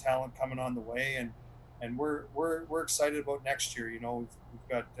some great talent coming on the way, and we're excited about next year. We've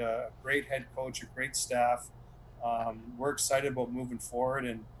got a great head coach, a great staff. We're excited about moving forward,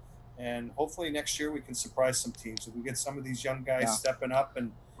 and hopefully next year we can surprise some teams. If we get some of these young guys stepping up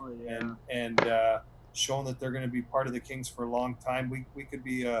and showing that they're going to be part of the Kings for a long time, we could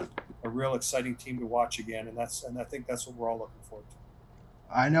be a real exciting team to watch again. And I think that's what we're all looking forward to.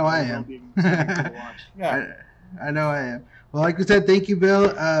 I know I am. I know I am. Well, like we said, thank you, Bill.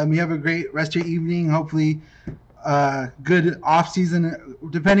 You have a great rest of your evening. Hopefully, good off season.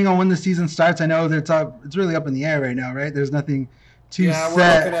 Depending on when the season starts, I know that it's really up in the air right now, right? There's nothing too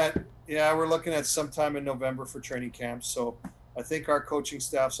set. We're looking at sometime in November for training camps. So I think our coaching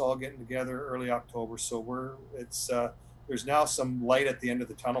staff's all getting together early October. So there's now some light at the end of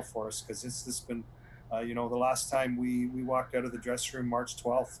the tunnel for us, because it's been, the last time we walked out of the dressing room March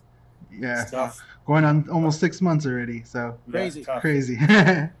 12th. Yeah, it's tough. Going on almost 6 months already. So crazy.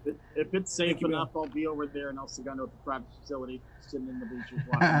 If it's safe enough, I'll be over there in El Segundo at the practice facility, sitting in the bleachers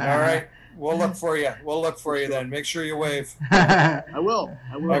watching. All right, we'll look for you. Then. Make sure you wave. I will.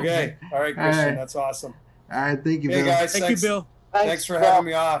 Okay. All right, Christian. That's awesome. All right, thank you, Bill. Hey guys, thank you, Bill. Thanks for having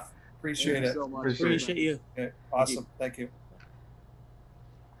me off. Appreciate it. So much. Appreciate you. Okay, awesome. Thank you.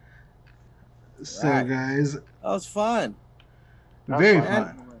 So, guys, that was fun. Very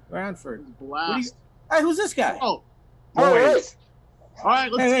fun. Ranford. Blast. Hey, who's this guy? All right,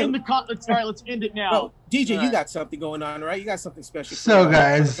 let's end it now. Bro, DJ, you got something going on, right? You got something special for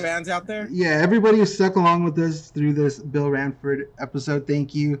guys, the fans out there? Yeah, everybody who stuck along with us through this Bill Ranford episode,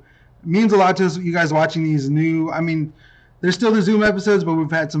 thank you. It means a lot to us, you guys watching these there's still the Zoom episodes, but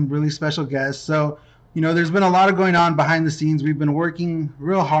we've had some really special guests. So, there's been a lot of going on behind the scenes. We've been working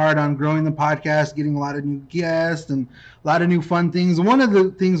real hard on growing the podcast, getting a lot of new guests and a lot of new fun things. One of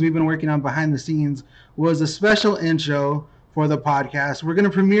the things we've been working on behind the scenes was a special intro for the podcast. We're going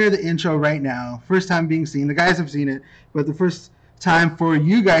to premiere the intro right now. First time being seen. The guys have seen it, but the first time for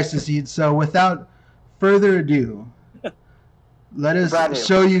you guys to see it. So without further ado, let us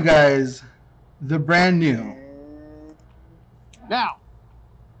show you guys the brand new. Now,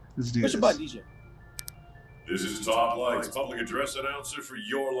 let's do Push this. a button, DJ. This is Tom Lights, public address announcer for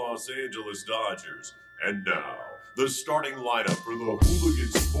your Los Angeles Dodgers. And now, the starting lineup for the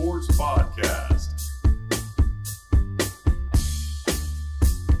Hooligan Sports Podcast.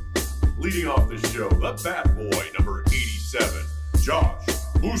 Leading off the show, the bat boy, number 87, Josh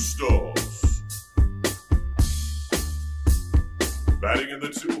Bustos. Batting in the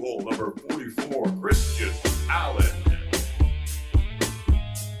 2-hole, number 44, Christian Allen.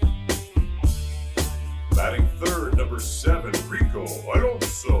 Batting third, number 7, Rico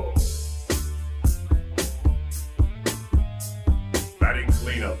Alonso. Batting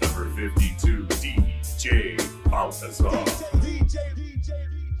cleanup, number 52, DJ Baltazar.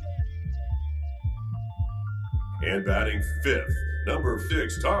 And batting fifth, number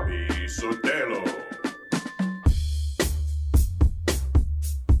 6, Tommy Sotelo.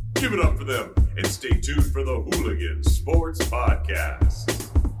 Give it up for them and stay tuned for the Hooligan Sports Podcast.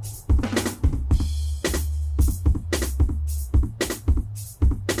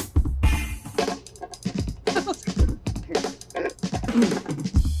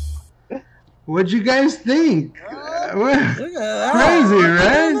 What'd you guys think? Crazy,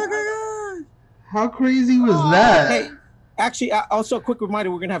 right? How crazy was that? Actually, also a quick reminder: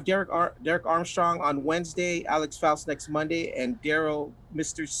 we're gonna have Derek Armstrong on Wednesday, Alex Faust next Monday, and Daryl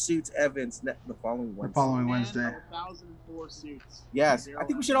Mr. Suits Evans the following Wednesday. 1,004 suits. Yes, I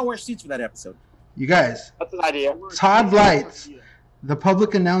think we should all wear suits for that episode. You guys, that's an idea. Todd Lights, the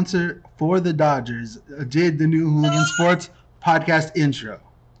public announcer for the Dodgers, did the new Hooligan Sports Podcast intro.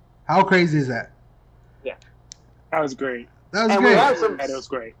 How crazy is that? Yeah, that was great. That was great. That was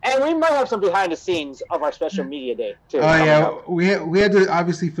great. And we might have some behind the scenes of our special media day too. Oh yeah, we had to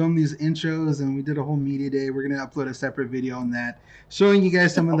obviously film these intros, and we did a whole media day. We're gonna upload a separate video on that, showing you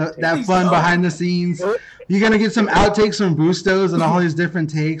guys some of that fun behind the scenes. You're gonna get some outtakes from Bustos and all his different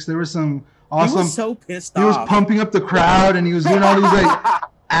takes. There was some awesome. He was so pissed off. He was pumping up the crowd, and he was doing all these like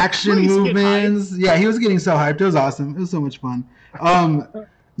action movements. Yeah, he was getting so hyped. It was awesome. It was so much fun.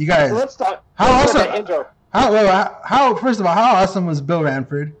 You guys, so let's talk. How awesome! Intro. How first of all, how awesome was Bill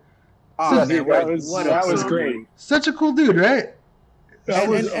Ranford? Oh, man, that was great. Such a cool dude, right?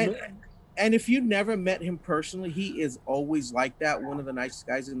 And if you never met him personally, he is always like that. One of the nicest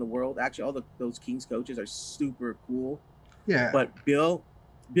guys in the world. Actually, all those Kings coaches are super cool. Yeah. But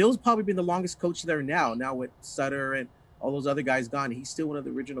Bill's probably been the longest coach there now. Now with Sutter and all those other guys gone, he's still one of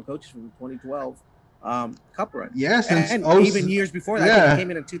the original coaches from the 2012 Cup run. Yes, and even years before that, he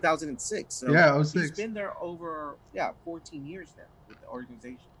came in 2006. So yeah, 06. He's been there over 14 years now with the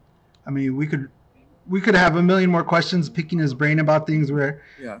organization. I mean, we could have a million more questions picking his brain about things. We're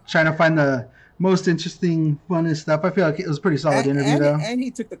trying to find the most interesting, funnest stuff. I feel like it was a pretty solid interview, though. And he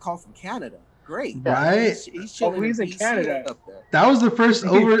took the call from Canada. Great, right? He's in Canada. Up there. That was the first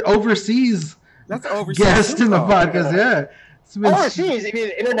overseas guest in the podcast. Yeah. Overseas? You mean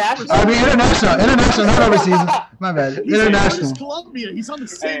international? I mean international, not overseas. My bad. International. He's Colombia. He's on the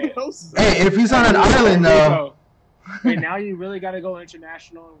same coast. Hey, if he's on an island though. Hey, now you really got to go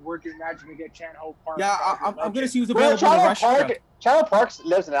international and work your magic to get Chan Ho Park. Yeah, I'm gonna see who's available in Russia. Chan Park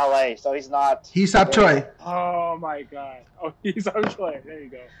lives in LA, so he's not. He's up Choi. Oh my God! Oh, he's up Choi. There you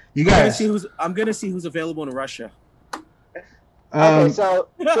go. You guys. I'm gonna see who's available in Russia. Okay, so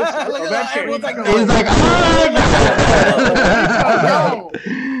he's like, oh,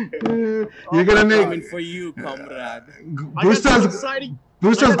 you're gonna make coming for you, comrade.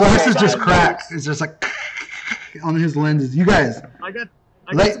 Bustos' glasses just crack. It's just like on his lenses. You guys, I got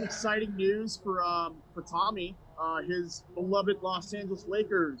some exciting news for Tommy. His beloved Los Angeles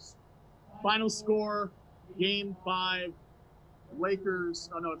Lakers. Final score: Game 5. Lakers.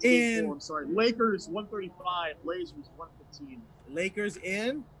 Oh no, it's Game 4. I'm sorry. Lakers 135. Blazers 115. Lakers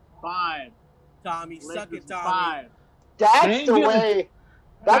in 5. Tommy, Lakers suck it, Tommy. 5. That's the way.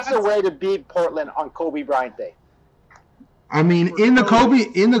 That's the way to beat Portland on Kobe Bryant Day. I mean, in the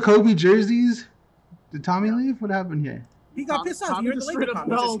Kobe jerseys, did Tommy leave? What happened here? He got pissed off. You're the Lakers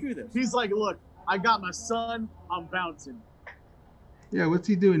comment. Screw this. He's like, look, I got my son. I'm bouncing. Yeah, what's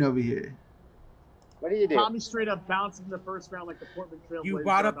he doing over here? What do you do? Tommy straight up bounced in the first round like the Portland Trail Blazers. You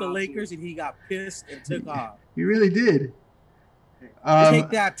brought up the Lakers, and he got pissed and took off. He really did.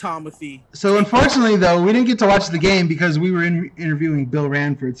 Take that, Tomothy. So unfortunately, though, we didn't get to watch the game because we were interviewing Bill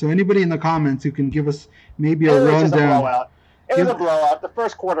Ranford. So anybody in the comments who can give us maybe a rundown. It was a blowout. The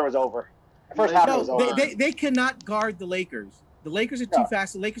first quarter was over. The first half was over. They cannot guard the Lakers. The Lakers are too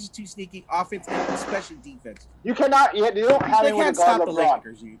fast. The Lakers are too sneaky. Offense and especially defense. You cannot. You don't have anyone to guard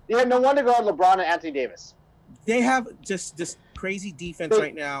LeBron. You have no one to guard LeBron and Anthony Davis. They have just this crazy defense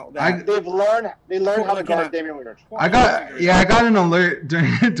right now. They've learned how to guard Damian Lillard. I got an alert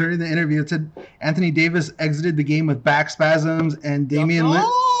during the interview. It said Anthony Davis exited the game with back spasms, and Damian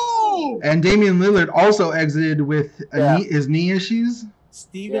Lillard also exited with his knee issues.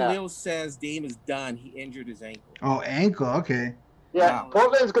 Stephen Lill says Dame is done. He injured his ankle. Oh, ankle. Okay. Yeah, wow.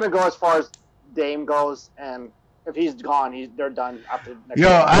 Portland's going to go as far as Dame goes, and if he's gone, they're done after next year.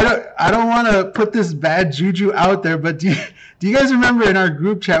 I don't want to put this bad juju out there, but do you guys remember in our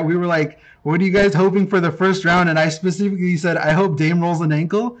group chat we were like, what are you guys hoping for the first round? And I specifically said, I hope Dame rolls an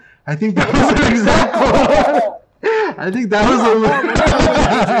ankle. I think that was an example. I think that was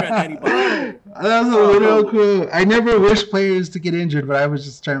a little cool. I never wish players to get injured, but I was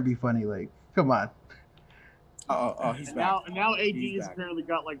just trying to be funny. Like, come on. Oh, he's back. Now AD has apparently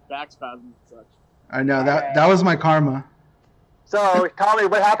got like back spasms and such. I know that was my karma. So, Tommy,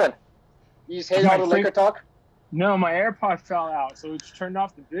 what happened? You just hate all the Laker talk? No, my AirPod fell out, so it turned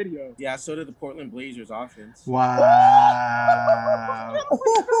off the video. Yeah, so did the Portland Blazers offense. Wow.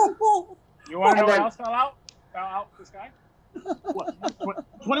 You want to know what else fell out? Fell out this guy? What?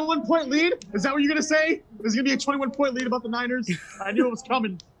 21-point lead? Is that what you're going to say? There's going to be a 21-point lead about the Niners? I knew it was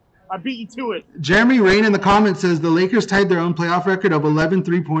coming. I beat you to it. Jeremy Rain in the comments says the Lakers tied their own playoff record of 11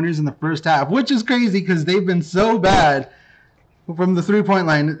 3-pointers in the first half, which is crazy because they've been so bad. from the 3-point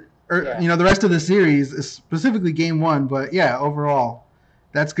line, the rest of the series, specifically game 1. But yeah, overall,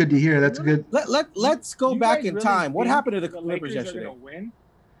 that's good to hear. That's good. Let's go back in time. What happened to the Clippers yesterday? Win?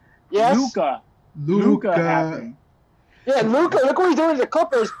 Yes. Luka happened. Yeah, Luka. Look what he's doing to the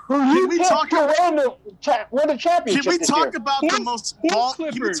Clippers. Win the championship. Can we talk about the most?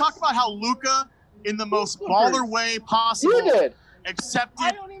 Can we talk about how Luka, in the most baller way possible,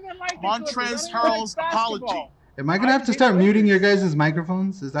 accepted Montrezl Harrell's apology? Am I gonna have to start muting your guys'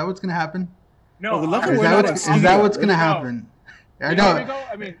 microphones? Is that what's gonna happen? No. Is that what's gonna happen? I know.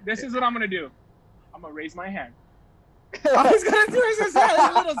 I mean, this is what I'm gonna do. I'm gonna raise my hand. I was gonna do his hand,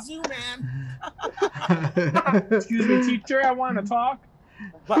 a little zoom man. Excuse me, teacher. I want to talk.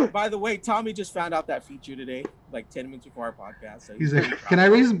 But by the way, Tommy just found out that feature today, like 10 minutes before our podcast. So he's like, "Can I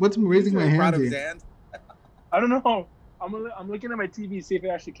raise? What's raising my hand?" I don't know. I'm looking at my TV, see if it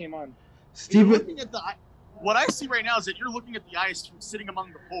actually came on. Steven, what I see right now is that you're looking at the ice from sitting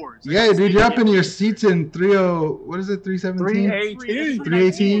among the pores. Yeah, dude, you're up in your seats in 30. What is it? 317.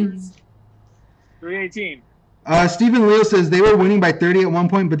 318. 318. Stephen Leo says they were winning by 30 at one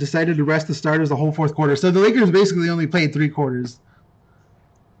point, but decided to rest the starters the whole fourth quarter. So the Lakers basically only played 3 quarters.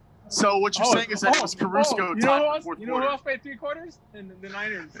 So what you're saying is that it was Caruso time in the fourth quarter. You know who else played 3 quarters? And the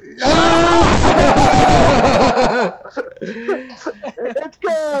Niners. It's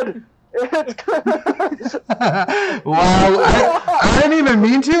good. Wow, I didn't even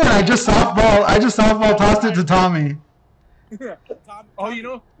mean to, and I just softball tossed it to Tommy. Oh, you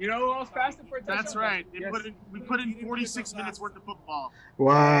know who else passed it for a touchdown? That's right. We put in 46 minutes worth of football.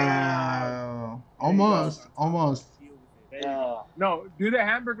 Wow. Almost. No, do the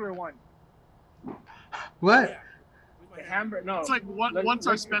Hamburglar one. What? The Hamburger. No. It's like once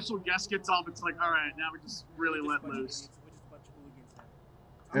our special guest gets off, it's like, all right, now we just really let loose.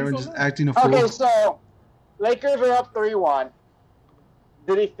 They were just acting a fool. Okay, so Lakers are up 3-1.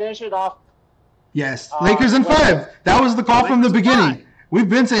 Did he finish it off? Yes. Lakers in 5. That was the call from the beginning. We've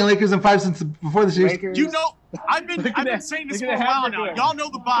been saying Lakers in 5 since before the series. You know, I've been saying this for a while now. Y'all know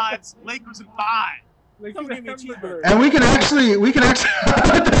the vibes. Lakers in 5. And we can actually put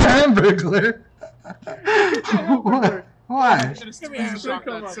the Hamburglar. Why?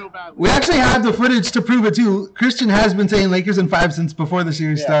 We actually have the footage to prove it too. Christian has been saying Lakers in 5 since before the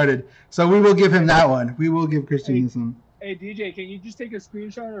series started, so we will give him that one. We will give Christian this one. Hey DJ, can you just take a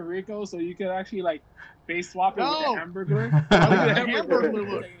screenshot of Rico so you can actually like face swap it with the Hamburglar?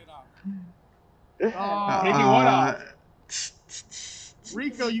 Hamburglar. Taking what off?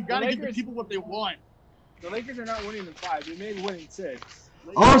 Rico, you gotta give the people what they want. The Lakers are not winning in 5. They may win in 6.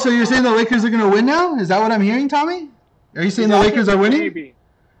 Oh, so you're saying the Lakers are going to win now? Is that what I'm hearing, Tommy? Are you saying the Lakers are winning? Maybe.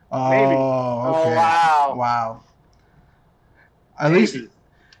 Oh, Maybe. Okay. Oh, Wow. At least,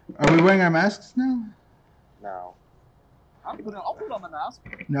 are we wearing our masks now? No. I'll put on my mask.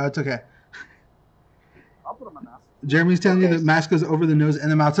 No, it's okay. I'll put on my mask. Jeremy's telling you that mask goes over the nose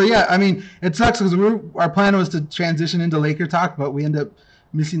and the mouth. So, yeah, I mean, it sucks because our plan was to transition into Laker talk, but we end up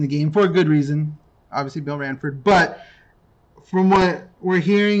missing the game for a good reason. Obviously, Bill Ranford. But from what we're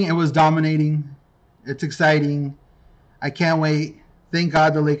hearing, it was dominating. It's exciting. I can't wait. Thank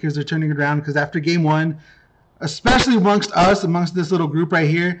God the Lakers are turning it around because after game 1, especially amongst this little group right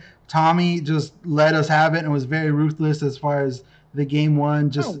here, Tommy just let us have it and was very ruthless as far as the game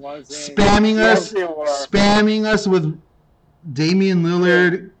 1, just spamming us with Damian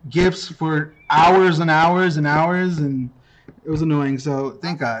Lillard gifts for hours and hours and hours, and it was annoying. So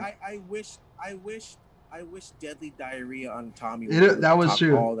thank God. I wish deadly diarrhea on Tommy. That was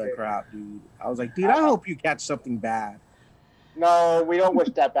true. All that crap, dude. I was like, dude, I hope you catch something bad. No, we don't wish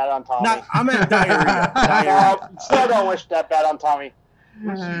that bad on Tommy. No, I'm at diarrhea. Still don't wish that bad on Tommy.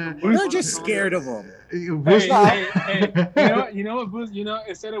 We're just scared of him. Hey, you know what, Boost?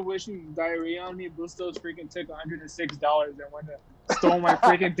 Instead of wishing diarrhea on me, Bustos freaking took $106 and went to stole my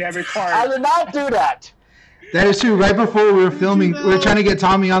freaking debit card. I did not do that. That is true. Right before we were filming, we were trying to get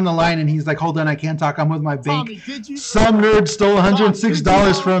Tommy on the line, and he's like, "Hold on, I can't talk. I'm with my bank." Tommy, some nerd stole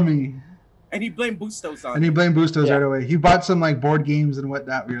 $106 from me. And he blamed Bustos on it. And he blamed Bustos right away. He bought some like board games and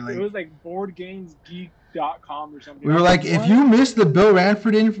whatnot. We were like, it was like boardgamesgeek.com or something. We were like, if you missed the Bill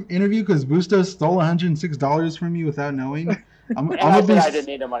Ranford interview because Bustos stole $106 from you without knowing, I didn't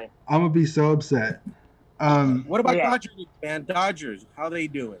need the money. I'm gonna be so upset. What about Dodgers, man? Dodgers, how they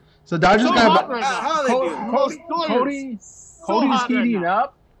doing? So Dodgers got how they doing? Cody's heating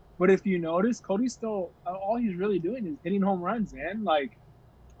up, but if you notice, Cody's still all he's really doing is hitting home runs, man. Like,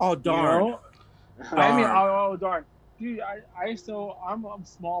 oh darn! I mean, oh darn, dude. I'm a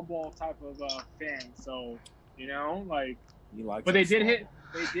small ball type of fan, so like. You like? But they did hit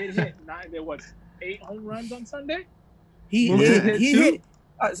 8 home runs on Sunday. He hit.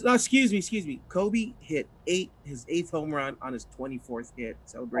 No, excuse me. Kobe hit his 8th home run on his 24th hit,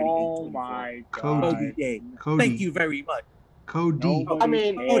 celebrating. Oh my God. Kobe Day. Thank you very much. Cody.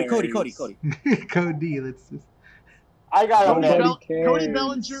 Cody. Cody. Let's just. I got him. Cody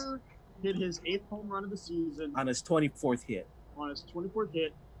Bellinger hit his 8th home run of the season on his 24th hit. On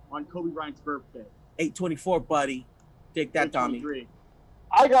Kobe Bryant's birthday. 824, buddy. Take that, Tommy.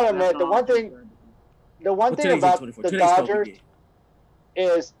 I gotta admit, the one thing about the Dodgers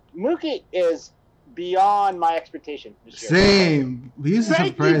is Mookie is beyond my expectation this year. Same.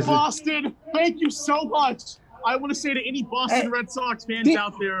 Thank you, Boston. Thank you so much. I want to say to any Boston Red Sox fans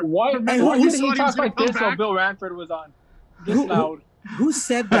out there, who did he talk like this while Bill Ranford was on? This loud. Who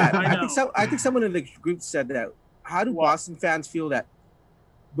said that? I think someone in the group said that. How do Boston fans feel that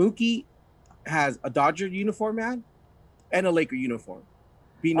Mookie has a Dodger uniform, man, and a Laker uniform,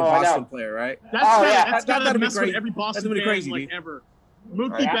 being a Boston player, right? That's gotta mess with every Boston fan crazy, ever.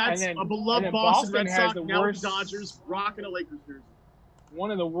 Mookie Betts, a beloved Boston Red Sox, now the Dodgers, rocking a Lakers jersey. One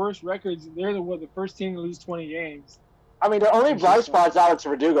of the worst records. They're the first team to lose 20 games. I mean, the only bright spot is Alex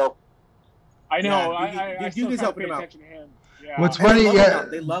Verdugo. I know. I still can't pay attention to him. Yeah. What's funny,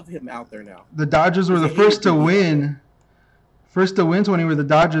 they love him out there now. The Dodgers were the first to win. First to win 20 were the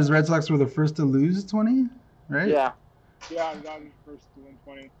Dodgers. Red Sox were the first to lose 20, right? Yeah. Yeah, the Dodgers first to win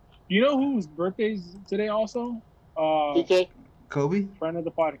 20. Do you know whose birthday's today also? PK? Kobe? Friend of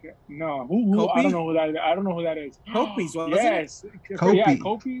the podcast. No. Who? I don't know who that is. I don't know who that is. Kobe's, yes. Kobe. Yeah,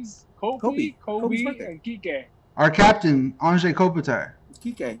 Kobe, and Kike. Our captain, Anze Kopitar.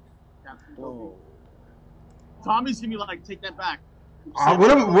 Kike. Whoa. Tommy's gonna be like, take that back.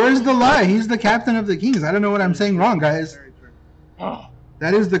 Where's the lie? He's the captain of the Kings. I don't know what I'm saying wrong, guys.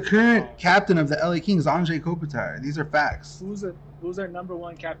 That is the current captain of the LA Kings, Anze Kopitar. These are facts. Who's our number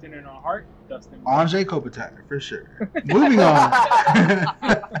one captain in our heart? Dustin. Anze Kopitar, for sure. Moving on.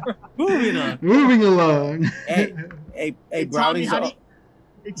 Moving along. Hey, Brownie. Tommy, how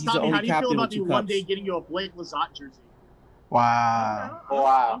do you feel about me one day getting you a Blake Lizotte jersey?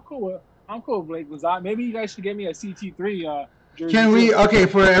 Wow. I'm cool with Blake Lizotte. Maybe you guys should get me a CT3 jersey. Can we,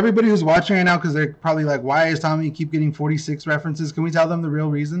 for everybody who's watching right now, because they're probably like, why is Tommy keep getting 46 references? Can we tell them the real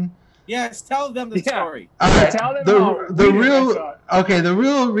reason? Yes, tell them the story. All right. The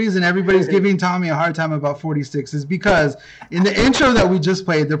real reason everybody's giving Tommy a hard time about 46 is because in the intro that we just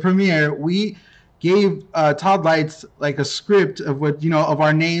played, the premiere, we gave Todd Lights like a script of what, of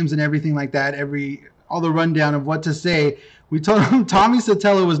our names and everything like that, all the rundown of what to say. We told him Tommy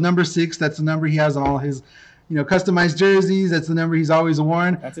Sotelo was number 6. That's the number he has on all his customized jerseys. That's the number he's always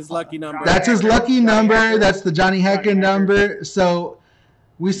worn. That's his lucky number. That's the Johnny Hecken number. So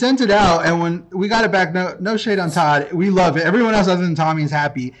we sent it out, and when we got it back, no shade on Todd. We love it. Everyone else other than Tommy is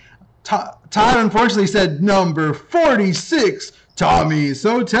happy. Todd unfortunately said number 46, Tommy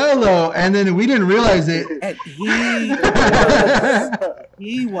Sotelo, and then we didn't realize it. And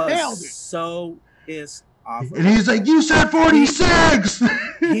he was so pissed off. And he's like, "You said 46."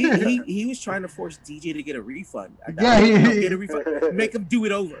 He was trying to force DJ to get a refund. Get a refund. Make him do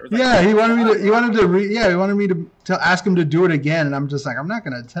it over. He wanted me to ask him to do it again, and I'm just like, I'm not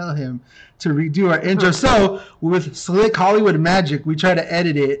gonna tell him to redo our intro. So with Slick Hollywood magic, we try to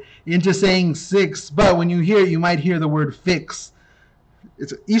edit it into saying 6, but when you hear it, you might hear the word fix.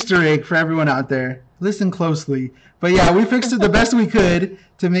 It's an Easter egg for everyone out there. Listen closely. But yeah, we fixed it the best we could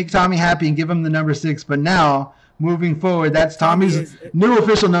to make Tommy happy and give him the number 6. But now, moving forward, that's Tommy's new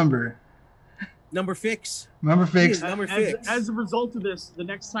official number. Number fix. Number fix. As a result of this, the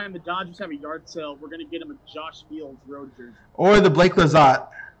next time the Dodgers have a yard sale, we're going to get him a Josh Fields road jersey. Or the Blake Lizotte.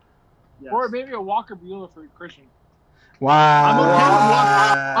 Yes. Or maybe a Walker Buehler for Christian. Wow.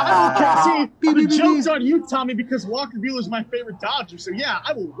 I'm okay. See, the joke's on you, Tommy, because Walker Buehler is my favorite Dodger. So yeah,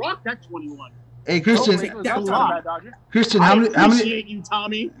 I will rock that 21. Hey, Christian. Christian, how many? You,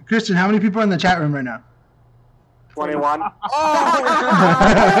 Tommy. Christian, how many people are in the chat room right now? 21. The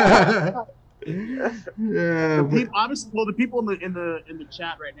people in the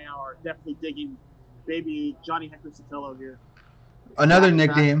chat right now are definitely digging baby Johnny Hecker Sotelo here. Another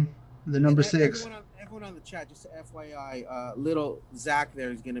nickname, the number 6. Everyone on the chat, just FYI, little Zach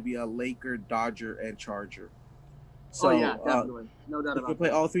there is going to be a Laker, Dodger, and Charger. So, definitely. No doubt about it. If we play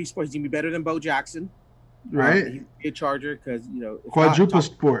all 3 sports, he's going to be better than Bo Jackson. Right. He'll be a Charger because, quadruple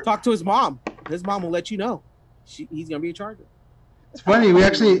sport. Talk to his mom. His mom will let you know. He's going to be a Charger. It's funny. We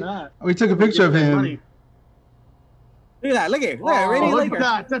took a picture of him. Look at that. Look at it. Look at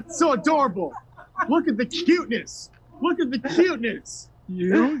that. That's so adorable. Look at the cuteness.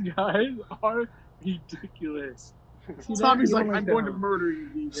 You guys are ridiculous. Tommy's like, I'm going to murder you,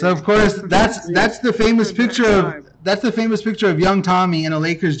 DJ. So of course that's the famous picture of young Tommy in a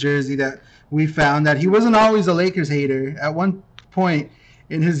Lakers jersey that we found that he wasn't always a Lakers hater. At one point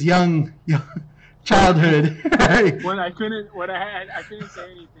in his young childhood, when I couldn't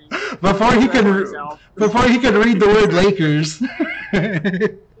say anything before he could read the word Lakers.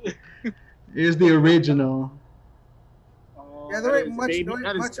 Here's the original.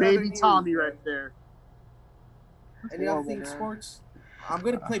 That is baby Tommy right there. Any other things, sports? I'm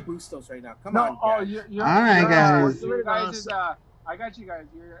gonna play Bustos right now. Come on. All right, guys. I got you guys.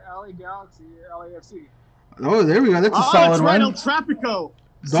 You're LA Galaxy, you're LAFC. Oh, there we go. That's a solid that's one. right, El Trapico.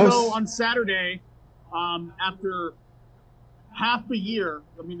 So on Saturday, after half a year,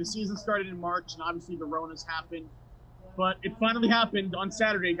 I mean, the season started in March, and obviously the Ronas happened, but it finally happened on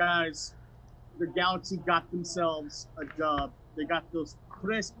Saturday, guys. The Galaxy got themselves a dub. They got those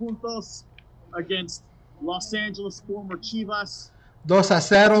 3 puntos against Los Angeles former Chivas.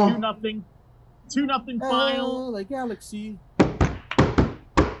 2-0. 2-0 final. The Galaxy.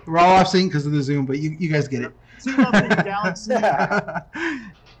 We're all off sync because of the Zoom, but you guys get it. 2-0 Galaxy. 2-0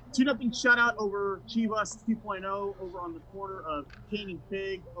 shutout over Chivas 2.0 over on the corner of King and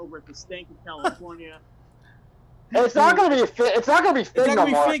Pig over at the Stank of California. It's not going to be Fig. It's not going to be Fig It's not no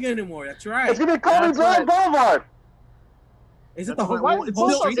going to more. be Fig anymore. That's right. It's going to be Kobe Bryant Boulevard. Is it the whole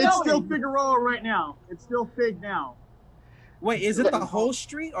street? It's still Figueroa right now. It's still Fig now. Wait, is it the whole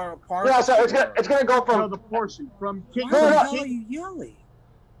street or a part? Yeah, so it's gonna go from the portion from King. Why the hell are you yelling?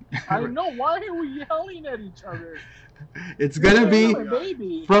 I don't know. Why are we yelling at each other? It's gonna be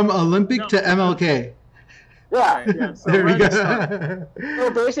from Olympic to MLK. Yeah. So there we go. So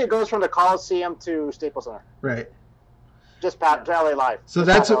basically, it goes from the Coliseum to Staples Center. Right. Just past LA Live. So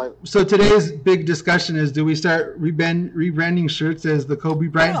so today's big discussion is: do we start rebranding shirts as the Kobe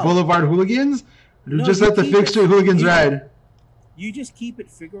Bryant Boulevard Hooligans, or just let the Fig Street Hooligans ride? You just keep it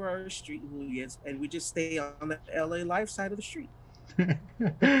Figueroa Street Hooligans, and we just stay on the LA Live side of the street.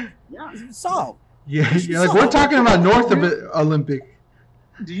 Yeah, it's solved. Yeah, like we're talking about north of Olympic.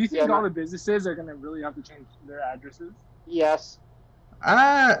 Do you think all the businesses are gonna really have to change their addresses? Yes.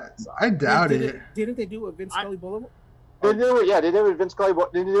 I doubt it. Didn't they do it with Vince Scully Boulevard? They did it. Yeah, they did it with Vince Scully.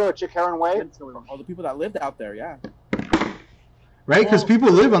 They did it with Chick Heron Way. All the people that lived out there, yeah. Right, because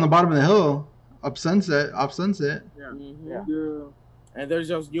people live on the bottom of the hill, off Sunset. Yeah. Mm-hmm. Yeah. And there's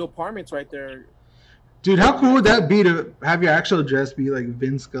those new apartments right there. Dude, how cool would that be to have your actual address be like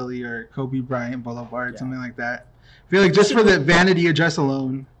Vince Scully or Kobe Bryant Boulevard, something like that? I feel like just for the vanity address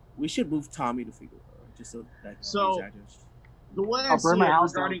alone. We should move Tommy to Figueroa, just so that the way I see it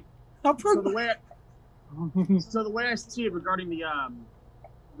regarding the way I see it regarding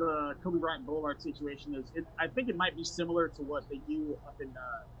the Kobe Bryant Boulevard situation is, I think it might be similar to what they do up in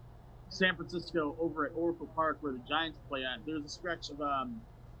San Francisco over at Oracle Park where the Giants play at. There's a stretch of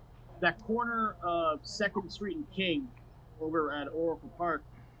that corner of 2nd Street and King over at Oracle Park.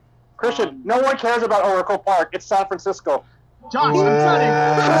 Christian, no one cares about Oracle Park. It's San Francisco. Josh,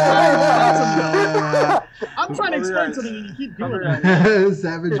 I'm trying to explain something and you keep doing that.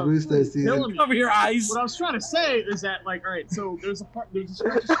 Savage boost I see. Cover your eyes. What I was trying to say is that, like, all right, so there's a stretch of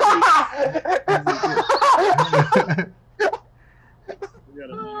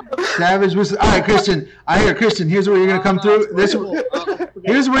Savage boost. All right, Christian. Christian. Here's where you're gonna come through.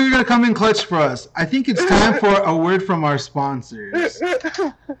 Here's where you're gonna come in clutch for us. I think it's time for a word from our sponsors.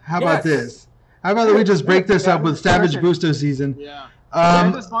 How about this? How about we just break this up with Savage Booster season? Yeah.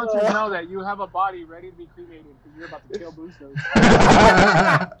 Let the sponsors know that you have a body ready to be cremated because you're about to kill boosters.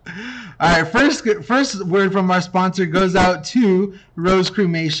 All right, first word from our sponsor goes out to Rose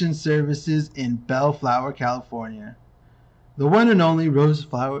Cremation Services in Bellflower, California. The one and only Rose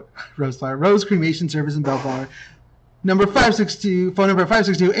Cremation Service in Bellflower. Phone number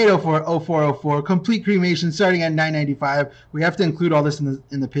 562-804-0404. Complete cremation starting at $9.95. We have to include all this in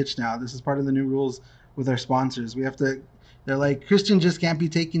the pitch now. This is part of the new rules with our sponsors. We have to. They're like, Christian just can't be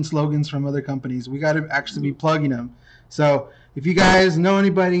taking slogans from other companies. We got to actually be plugging them. So if you guys know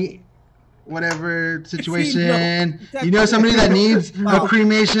anybody, whatever situation, you know somebody that needs a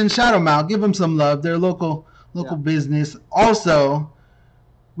cremation, shout them out. Give them some love. They're a local business. Also,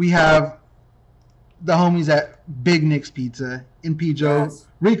 we have the homies at Big Nick's Pizza in Pijo. Yes.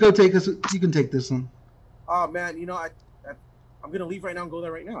 Rico, you can take this one. Oh man, I'm gonna leave right now and go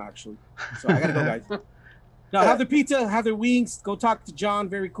there right now. Actually, so I gotta go, guys. Now have their pizza, have their wings. Go talk to John,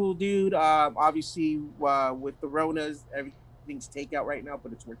 very cool dude. Obviously, with the Ronas, everything's takeout right now,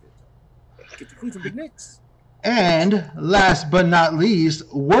 but it's worth it. Get the food from Big Nick's. And last but not least,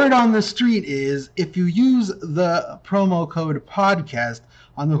 word on the street is if you use the promo code podcast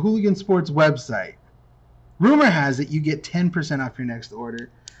on the Hooligan Sports website, rumor has it you get 10% off your next order.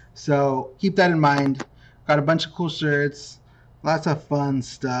 So keep that in mind. Got a bunch of cool shirts, lots of fun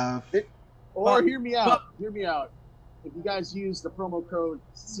stuff. Hear me out. If you guys use the promo code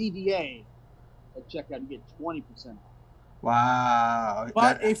CDA at checkout, you get 20% off. Wow.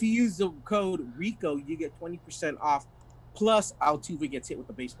 But if you use the code RICO, you get 20% off. Plus, Altuve gets hit with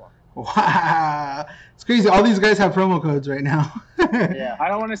the baseball. Wow. It's crazy. All these guys have promo codes right now. Yeah. I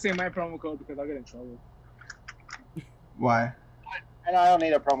don't want to say my promo code because I'll get in trouble. Why? And I don't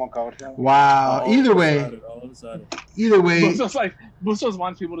need a promo code. Wow. Either way. Bustos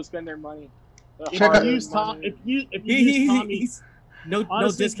wants people to spend their money. If you use Tommy, no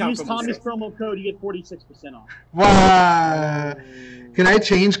discount. Use Tommy's promo code, you get 46% off. Wow. Can I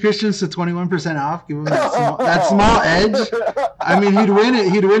change Christians to 21% off? Give him that small edge. I mean, he'd win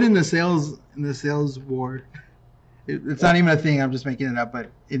it. He'd win in the sales war. It's not even a thing. I'm just making it up. But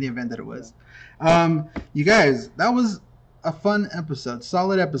in the event that it was, you guys, that was a fun episode,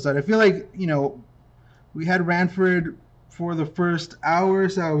 solid episode. I feel like we had Ranford for the first hour,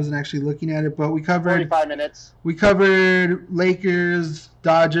 so I wasn't actually looking at it, but we covered 45 minutes. We covered Lakers,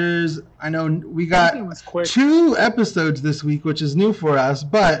 Dodgers. I know we got 2 episodes this week, which is new for us,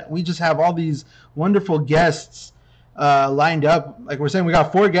 but we just have all these wonderful guests lined up. Like we're saying, we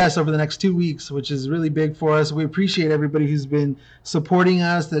got 4 guests over the next 2 weeks, which is really big for us. We appreciate everybody who's been supporting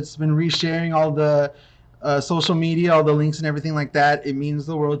us, that's been resharing all the social media, all the links and everything like that. It means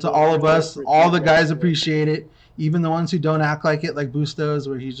the world to all of us. All the guys appreciate it. Even the ones who don't act like it, like Bustos,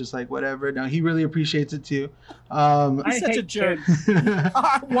 where he's just like, whatever. No, he really appreciates it too. He's such a jerk.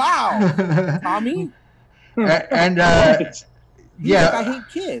 Wow. Tommy? And yeah. I hate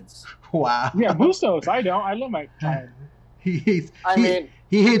kids. Wow. Yeah, Bustos. I don't. I love my child. He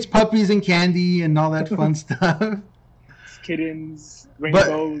hates puppies and candy and all that fun stuff. Kittens,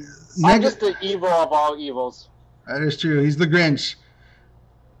 rainbows. I'm just the evil of all evils. That is true. He's the Grinch.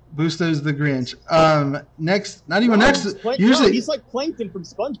 Bustos the Grinch. Next. Usually he's like Plankton from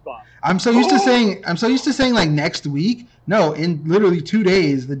SpongeBob. I'm so used to saying like next week. No, in literally 2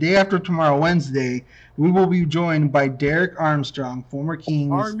 days, the day after tomorrow, Wednesday, we will be joined by Derek Armstrong, former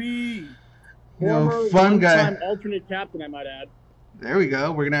Kings. Army. Fun guy. Alternate captain, I might add. There we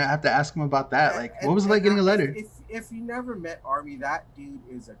go. We're gonna have to ask him about that. Like, what was it like getting a letter? If you never met Army, that dude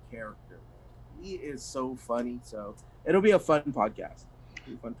is a character. He is so funny. So it'll be a fun podcast.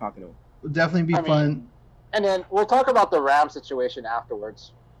 It'll be fun talking to him. It'll definitely be fun. And then we'll talk about the Ram situation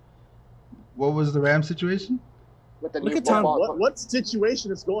afterwards. What was the Ram situation? With the Look new at Tom. What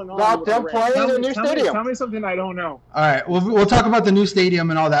situation is going on? About them playing in the new stadium. Tell me something I don't know. All right, we'll talk about the new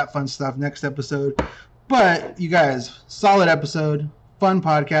stadium and all that fun stuff next episode. But you guys, solid episode, fun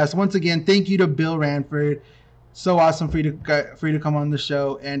podcast. Once again, thank you to Bill Ranford. So awesome for you to come on the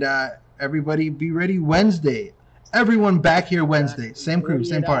show. And everybody, be ready Wednesday. Everyone back here Wednesday. Same crew,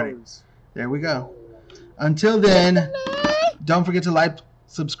 same party. There we go. Until then, don't forget to like,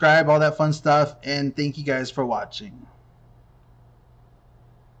 subscribe, all that fun stuff. And thank you guys for watching.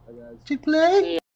 Chick-fil-A.